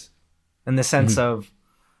records, in the sense of,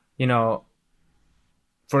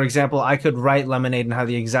 for example, I could write Lemonade and have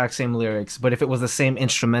the exact same lyrics, but if it was the same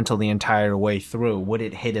instrumental the entire way through, would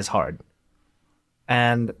it hit as hard?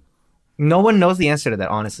 And no one knows the answer to that,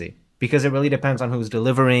 honestly, because it really depends on who's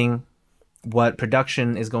delivering, what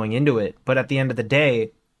production is going into it. But at the end of the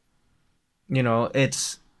day,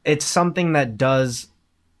 it's something that does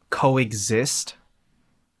coexist,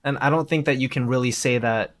 and I don't think that you can really say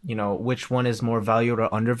that which one is more valued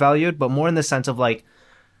or undervalued, but more in the sense of like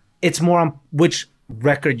it's more on which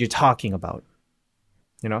record you're talking about,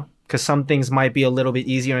 because some things might be a little bit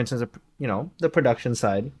easier in terms of the production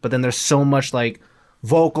side, but then there's so much like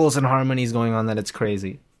vocals and harmonies going on that it's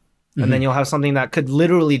crazy. And then you'll have something that could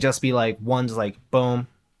literally just be like one's like boom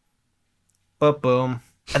but boom,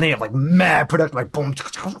 and then you have like mad production, like boom,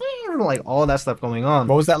 like all that stuff going on.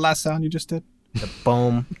 What was that last sound you just did? The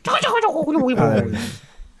boom.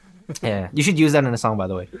 Yeah, you should use that in a song, by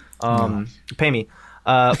the way. Pay me.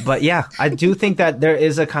 But yeah, I do think that there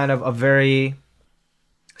is a kind of a very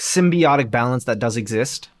symbiotic balance that does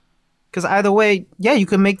exist. Because either way, yeah, you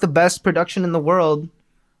can make the best production in the world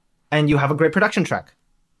and you have a great production track.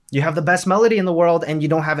 You have the best melody in the world and you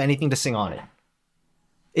don't have anything to sing on it.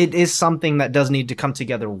 It is something that does need to come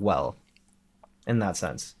together well in that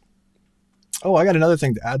sense. Oh, I got another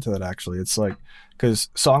thing to add to that, actually. It's like, because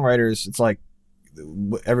songwriters, it's like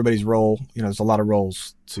everybody's role, there's a lot of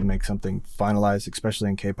roles to make something finalized, especially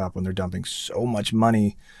in K-pop when they're dumping so much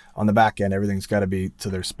money on the back end. Everything's got to be to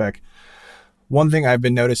their spec. One thing I've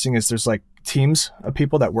been noticing is there's like teams of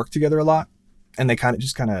people that work together a lot, and they kind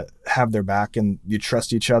of have their back, and you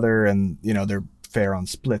trust each other, and, they're fair on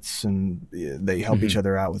splits, and they help each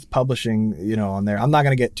other out with publishing, on there. I'm not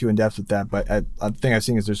going to get too in depth with that, but a thing I've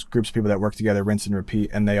seen is there's groups of people that work together, rinse and repeat,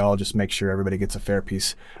 and they all just make sure everybody gets a fair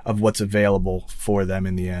piece of what's available for them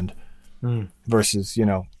in the end. Versus,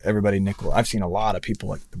 everybody nickel. I've seen a lot of people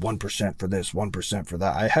like 1% for this, 1% for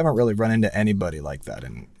that. I haven't really run into anybody like that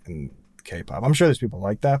in K-pop. I'm sure there's people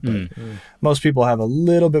like that, but most people have a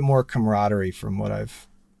little bit more camaraderie from what I've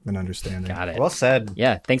been understanding. Got it. Well said.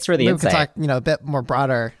 Yeah, thanks for the Maybe insight. we could talk, a bit more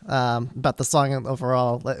broader about the song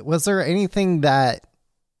overall. Was there anything that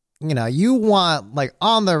you want like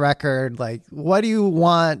on the record? Like, what do you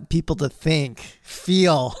want people to think,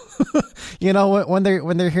 feel? When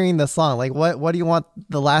they're hearing the song. Like, what do you want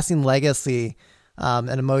the lasting legacy, an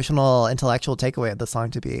emotional, intellectual takeaway of the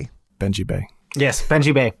song to be? Benji Bay. Yes,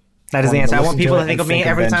 Benji Bay. That is the answer. I want people to think of me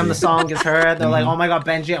every time the song is heard. They're like, "Oh my god,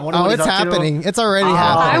 Benji! I wonder what he's it's up happening. to." It's already I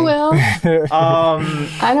happening. will.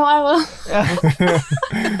 I know I will.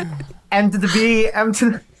 M to the B, M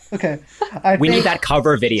to the... Okay. We need that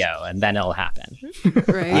cover video, and then it'll happen.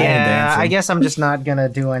 Right. Yeah, I guess I'm just not gonna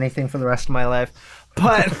do anything for the rest of my life.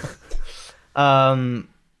 But,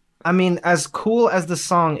 as cool as the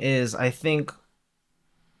song is, I think,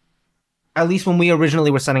 at least when we originally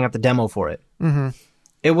were setting up the demo for it,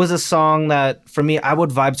 it was a song that, for me, I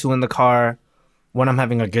would vibe to in the car when I'm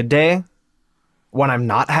having a good day, when I'm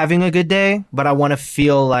not having a good day, but I want to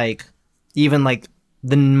feel like even like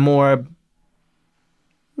the more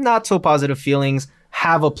not so positive feelings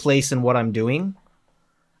have a place in what I'm doing.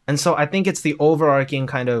 And so I think it's the overarching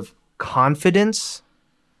kind of confidence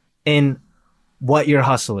in what your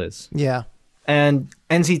hustle is. Yeah. And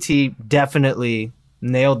NCT definitely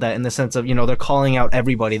nailed that in the sense of, they're calling out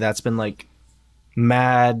everybody that's been like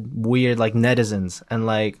mad, weird, like netizens. And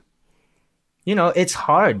like, it's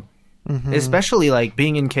hard, especially like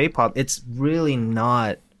being in K-pop. It's really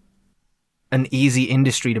not an easy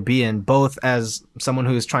industry to be in, both as someone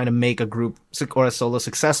who is trying to make a group or a solo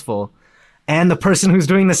successful and the person who's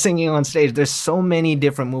doing the singing on stage. There's so many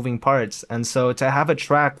different moving parts. And so to have a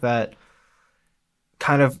track that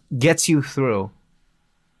kind of gets you through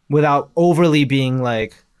without overly being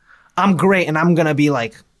like, I'm great and I'm going to be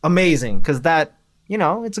like amazing, because that, you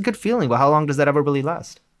know, it's a good feeling, but how long does that ever really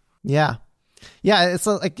last? Yeah. Yeah, it's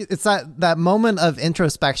like it's that moment of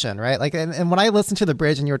introspection, right? Like, and when I listened to the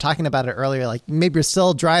bridge, and you were talking about it earlier, like maybe you're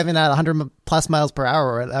still driving at 100 plus miles per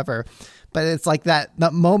hour or whatever, but it's like that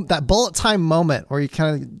bullet time moment where you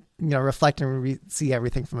kind of, you know, reflect and see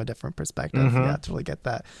everything from a different perspective. Mm-hmm. Yeah, I totally get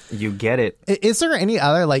that. You get it. Is there any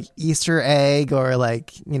other like Easter egg or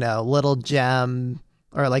like, you know, little gem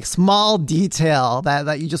or like small detail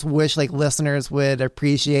that you just wish like listeners would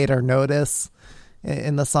appreciate or notice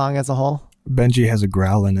in the song as a whole? Benji has a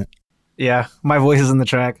growl in it. Yeah, my voice is in the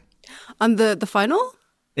track. On the final?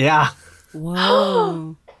 Yeah.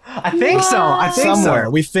 Whoa. I think so. I think Somewhere. so.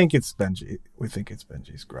 We think it's Benji. We think it's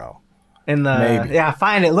Benji's growl. In the Maybe. Yeah,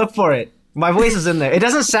 find it. Look for it. My voice is in there. It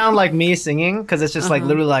doesn't sound like me singing because it's just like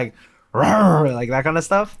literally like, "Rrr," like that kind of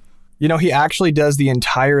stuff. You know, he actually does the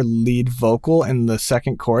entire lead vocal in the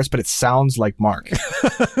second chorus, but it sounds like Mark.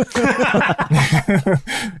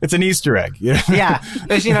 It's an Easter egg. Yeah. Yeah,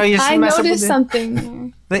 but, you know, you just I mess up noticed with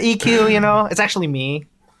something. the EQ. You know, it's actually me.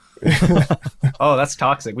 Oh, that's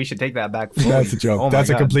toxic. We should take that back. Fully. That's a joke. Oh my That's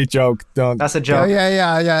a God. complete joke. Don't. That's a Oh, joke.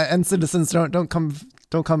 yeah. And citizens, don't come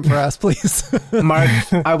for us, please. Mark,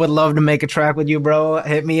 I would love to make a track with you, bro.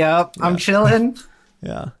 Hit me up. I'm chilling.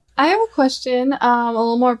 Yeah. I have a question, a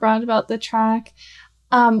little more broad about the track.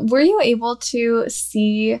 Were you able to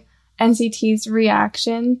see NCT's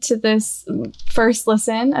reaction to this first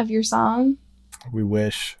listen of your song? We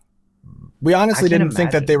wish. We honestly I can didn't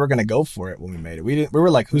think that imagine. they were going to go for it when we made it. We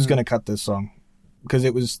were like, who's going to cut this song? Because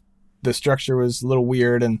the structure was a little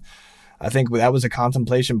weird, and I think that was a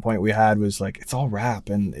contemplation point we had, was like, it's all rap,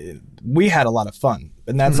 and we had a lot of fun.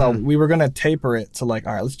 And that's all. We were going to taper it to like,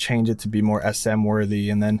 all right, let's change it to be more SM worthy.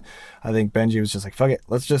 And then I think Benji was just like, fuck it,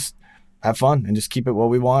 let's just have fun and just keep it what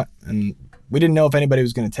we want. And we didn't know if anybody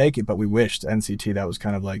was going to take it, but we wished NCT that was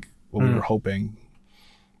kind of like what we were hoping.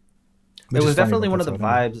 It was definitely one of the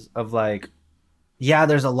vibes of like, yeah,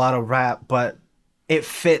 there's a lot of rap, but it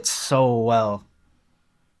fits so well.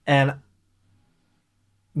 And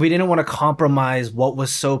we didn't want to compromise what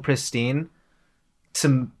was so pristine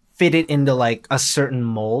to fit it into like a certain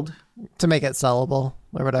mold. To make it sellable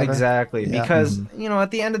or whatever. Exactly. Yeah. Because, you know,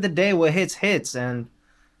 at the end of the day, what hits. And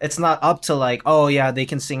it's not up to like, oh, yeah, they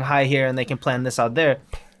can sing high here and they can plan this out there.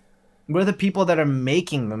 We're the people that are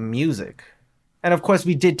making the music. And of course,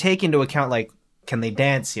 we did take into account like, can they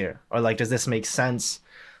dance here? Or like, does this make sense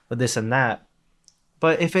with this and that?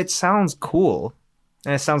 But if it sounds cool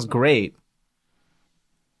and it sounds great,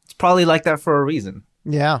 it's probably like that for a reason.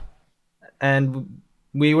 Yeah. And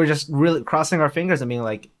we were just really crossing our fingers and being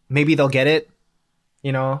like, maybe they'll get it.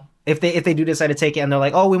 You know, if they do decide to take it and they're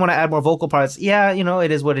like, oh, we want to add more vocal parts. Yeah, you know, it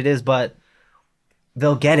is what it is, but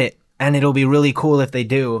they'll get it. And it'll be really cool if they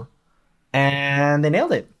do. And they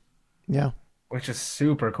nailed it, Yeah. which is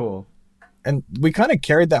super cool. And we kind of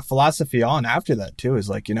carried that philosophy on after that too. Is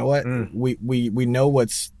like, you know what, we know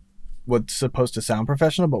what's supposed to sound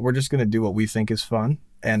professional, but we're just going to do what we think is fun,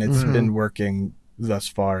 and it's been working thus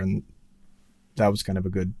far. And that was kind of a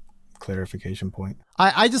good clarification point.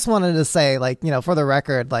 I just wanted to say, like, you know, for the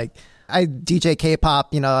record, like, I DJ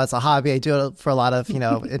K-pop, you know, as a hobby. I do it for a lot of, you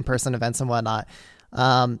know, in-person events and whatnot.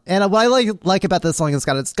 And what I like about this song is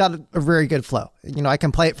it's got a very good flow. You know, I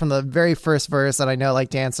can play it from the very first verse, and I know like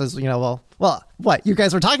dancers, you know, well, what you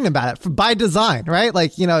guys were talking about it by design, right?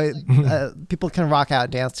 Like, you know, people can rock out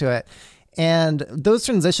and dance to it. And those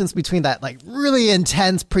transitions between that like really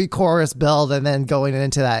intense pre-chorus build and then going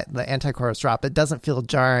into the anti-chorus drop, it doesn't feel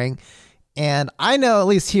jarring. And I know at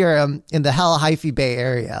least here in the Hell Hyphy Bay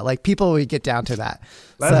area, like people would get down to that.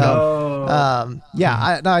 Let's go.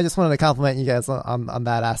 Yeah, I just wanted to compliment you guys on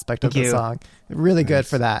that aspect of the song. Really good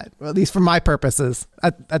for that, at least for my purposes,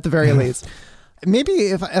 at the very least. Maybe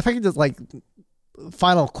if I could just like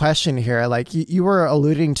final question here, like you were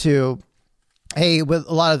alluding to, hey, with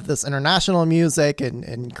a lot of this international music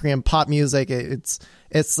and Korean pop music, it's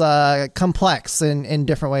complex in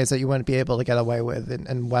different ways that you wouldn't be able to get away with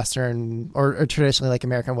in Western or traditionally like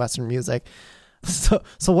American Western music. So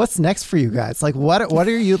what's next for you guys? Like, what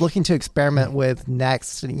are you looking to experiment with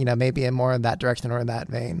next? You know, maybe in more in that direction or in that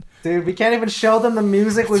vein. Dude, we can't even show them the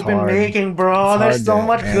music we've been hard. making, bro. It's There's so hard to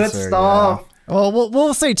much good answer, stuff. Well,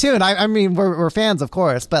 we'll stay tuned. I mean, we're fans, of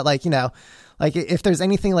course, but like, you know, like if there's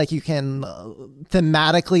anything like you can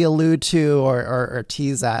thematically allude to or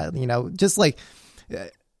tease at, you know, just like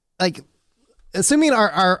assuming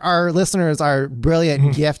our listeners are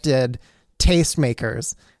brilliant, gifted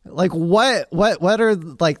tastemakers, like what are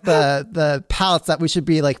like the palettes that we should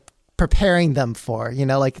be like preparing them for, you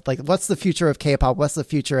know, like what's the future of K-pop? What's the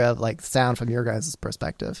future of like sound from your guys'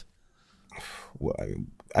 perspective? Well,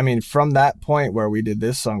 I mean, from that point where we did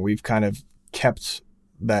this song, we've kind of kept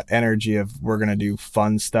that energy of we're going to do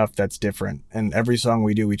fun stuff that's different. And every song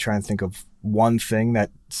we do, we try and think of one thing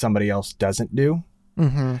that somebody else doesn't do.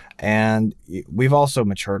 Mm-hmm. And we've also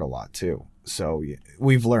matured a lot too. So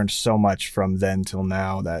we've learned so much from then till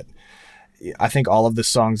now that I think all of the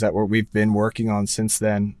songs that we've been working on since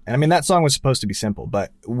then, and I mean, that song was supposed to be simple,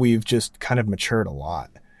 but we've just kind of matured a lot.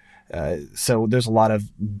 So there's a lot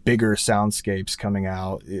of bigger soundscapes coming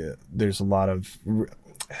out. There's a lot of,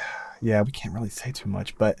 we can't really say too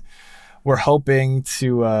much, but we're hoping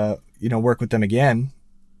to, work with them again.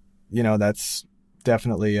 You know, that's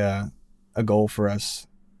definitely a goal for us.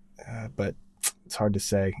 But it's hard to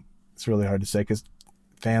say. It's really hard to say because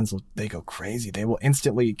fans, they go crazy. They will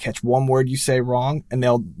instantly catch one word you say wrong and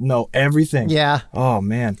they'll know everything. Yeah. Oh,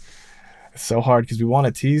 man. It's so hard because we want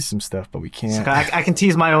to tease some stuff, but we can't. I can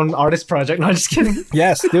tease my own artist project. No, just kidding.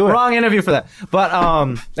 Yes, do it. Wrong interview for that. But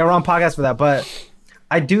the wrong podcast for that. But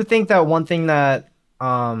I do think that one thing that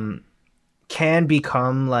can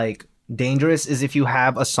become like dangerous is if you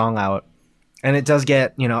have a song out and it does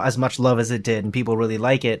get, you know, as much love as it did and people really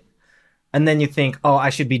like it. And then you think, oh, I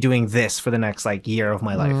should be doing this for the next like year of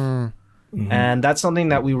my life. Mm-hmm. And that's something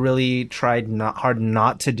that we really tried hard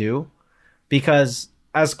not to do, because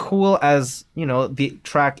as cool as, you know, the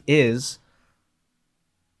track is,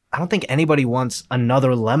 I don't think anybody wants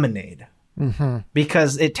another Lemonade,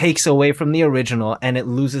 because it takes away from the original and it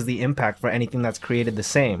loses the impact for anything that's created the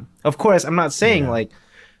same. Of course, I'm not saying like,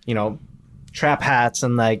 you know, trap hats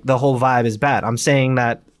and like the whole vibe is bad. I'm saying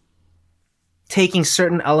that taking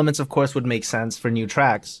certain elements, of course, would make sense for new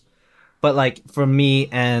tracks. But like for me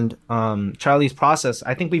and Charlie's process,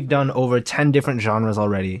 I think we've done over 10 different genres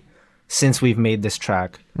already since we've made this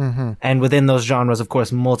track. And within those genres, of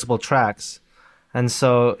course, multiple tracks. And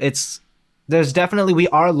so there's definitely, we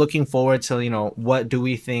are looking forward to, you know, what do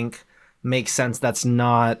we think makes sense that's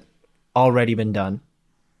not already been done.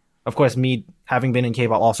 Of course, me having been in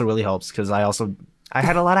K-pop also really helps, because I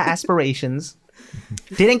had a lot of aspirations.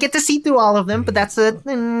 Didn't get to see through all of them, but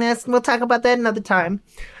we'll talk about that another time.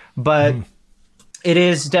 But it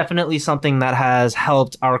is definitely something that has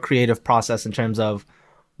helped our creative process in terms of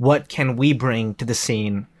what can we bring to the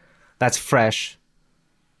scene that's fresh,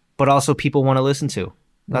 but also people want to listen to.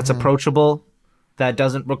 That's approachable, that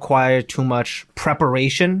doesn't require too much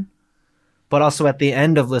preparation, but also at the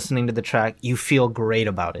end of listening to the track, you feel great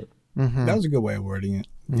about it. That was a good way of wording it.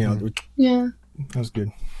 You know, Yeah. that was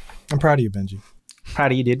good. I'm proud of you, Benji.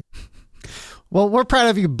 Proud of you, dude. Well, we're proud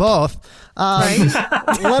of you both. Right? I'm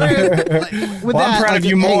proud of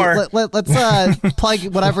you more. Let's plug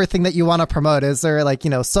whatever thing that you want to promote. Is there like, you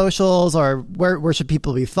know, socials, or where should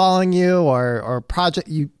people be following you, or project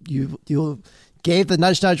you gave the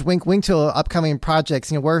nudge wink wink to upcoming projects?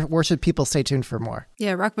 You know, where should people stay tuned for more?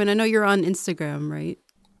 Yeah, Rockman, I know you're on Instagram, right?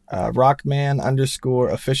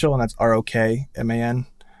 Rockman_official, and that's ROKMAN,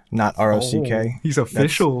 not ROCK. Oh, he's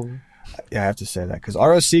official. Yeah, I have to say that because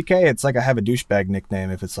ROCK, it's like I have a douchebag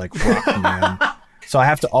nickname if it's like Rockman. So I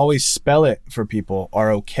have to always spell it for people,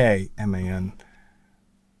 ROKMAN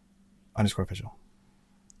 _official.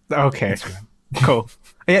 Okay, cool.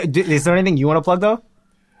 Yeah, is there anything you want to plug though?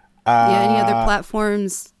 Any other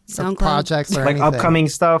platforms, SoundCloud? Projects or Like anything. upcoming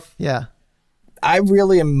stuff? Yeah. I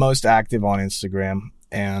really am most active on Instagram,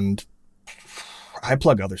 and I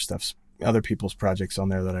plug other people's projects on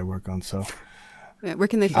there that I work on. So Yeah, where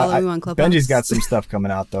can they follow you on Clubhouse? Benji's got some stuff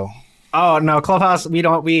coming out though. Oh no, Clubhouse.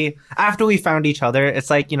 After we found each other, it's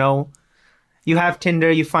like, you know, you have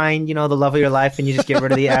Tinder, you find, you know, the love of your life, and you just get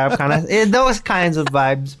rid of the app, kind of those kinds of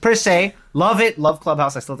vibes per se. Love it, love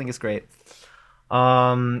Clubhouse. I still think it's great.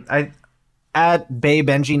 I at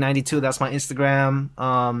BayBenji92. That's my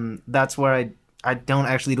Instagram. That's where I don't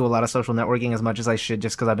actually do a lot of social networking as much as I should,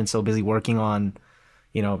 just because I've been so busy working on,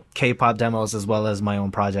 you know, K-pop demos as well as my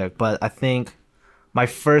own project. But I think my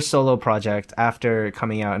first solo project after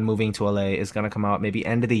coming out and moving to LA is going to come out maybe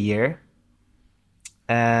end of the year.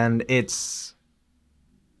 And it's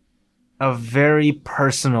a very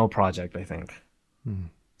personal project, I think.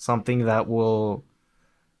 Something that will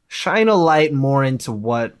shine a light more into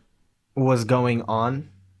what was going on,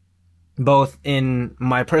 both in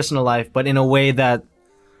my personal life, but in a way that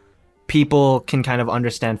people can kind of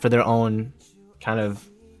understand for their own kind of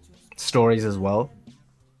stories as well.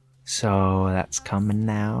 So that's coming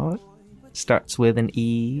out. Starts with an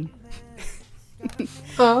E.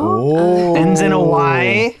 Oh. Ends in a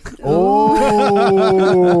Y.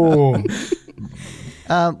 Oh.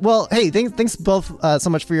 Well, hey, thanks both so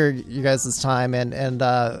much for you guys' time, and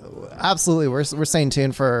absolutely, we're staying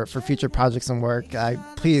tuned for future projects and work.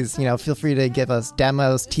 Please, feel free to give us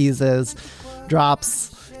demos, teases,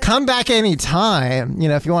 drops. Come back anytime,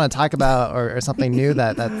 if you want to talk about or something new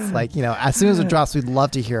that's like, as soon as it drops, we'd love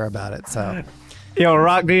to hear about it. So. Yo,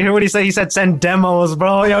 Rock, do you hear what he said? He said send demos,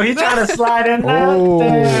 bro. Yo, he trying to slide in that. Oh.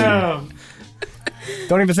 Damn.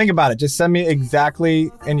 Don't even think about it. Just send me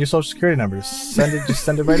exactly and your social security numbers. Just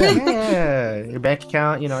send it right in. Yeah, your bank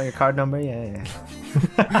account, your card number. Yeah.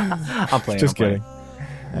 I'm playing. Just kidding.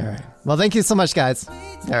 All right. Well, thank you so much, guys. All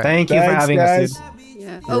right. Thank you for Thanks, having guys. us, dude.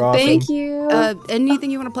 Yeah. You're awesome. Thank you.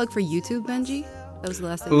 Anything you want to plug for YouTube, Benji? That was the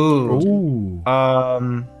last thing. Ooh. Ooh.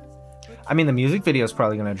 I mean, the music video is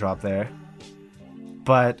probably gonna drop there,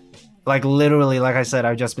 but like literally, like I said,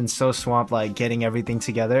 I've just been so swamped, like getting everything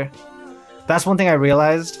together. That's one thing I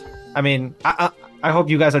realized. I mean, I hope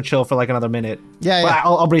you guys are chill for like another minute. Yeah. But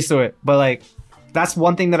I'll breeze through it. But like, that's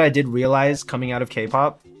one thing that I did realize coming out of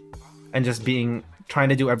K-pop, and just trying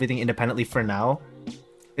to do everything independently for now,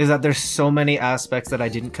 is that there's so many aspects that I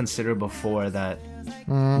didn't consider before that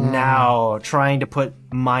now trying to put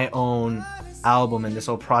my own album and this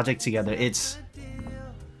whole project together, it's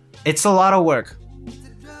a lot of work.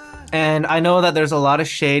 And I know that there's a lot of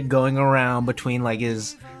shade going around between like,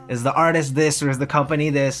 is the artist this or is the company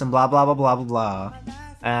this, and blah blah blah blah blah blah.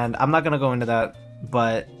 And I'm not gonna go into that,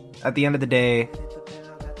 but at the end of the day,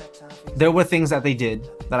 there were things that they did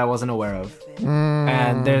that I wasn't aware of.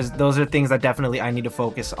 And those are things that definitely I need to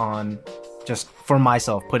focus on just for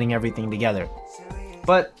myself, putting everything together.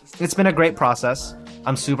 But it's been a great process.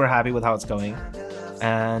 I'm super happy with how it's going.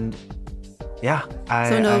 And yeah,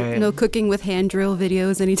 So no cooking with hand drill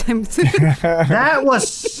videos anytime soon. that was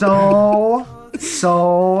so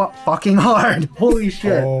fucking hard. Holy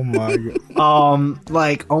shit. Oh my god.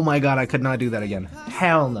 Oh my god, I could not do that again.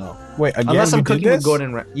 Hell no. Wait, again, Unless I'm you did cooking with this?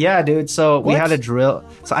 Gordon. Yeah, dude. So we What? had a drill.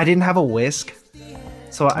 So I didn't have a whisk.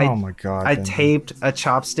 So Oh my god. I Benji. taped a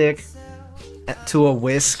chopstick to a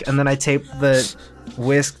whisk, and then I taped the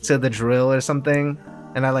whisk to the drill or something,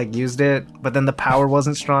 and I like used it, but then the power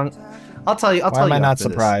wasn't strong. I'll tell you. Why am I not after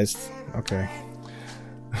this. surprised? Okay.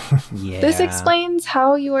 Yeah. This explains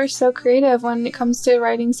how you are so creative when it comes to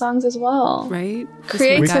writing songs as well. Right? Just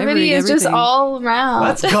Creativity MacGyvering is just everything. all around.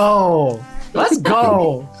 Let's go. Let's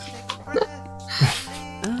go.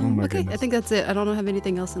 my Okay, goodness. I think that's it. I don't have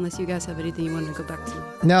anything else unless you guys have anything you want to go back to.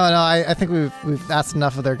 No, I think we've asked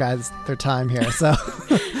enough of their time here. So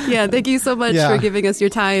Yeah, thank you so much Yeah. for giving us your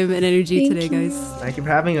time and energy Thank today, you. guys. Thank you for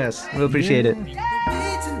having us. Really appreciate it.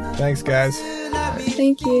 Thanks, guys.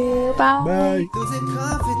 Thank you. Bye. Bye. Losing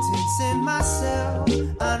confidence in myself.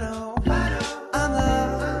 I know I'm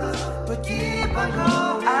loved, but keep on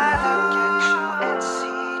going. I look at you and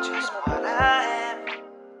see just what I am.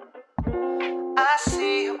 I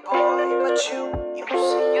see a boy, but you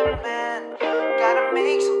see a man. Gotta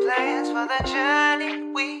make some plans for the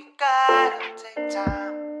journey. We gotta take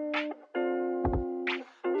time.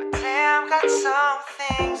 But damn, got some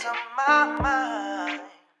things on my mind.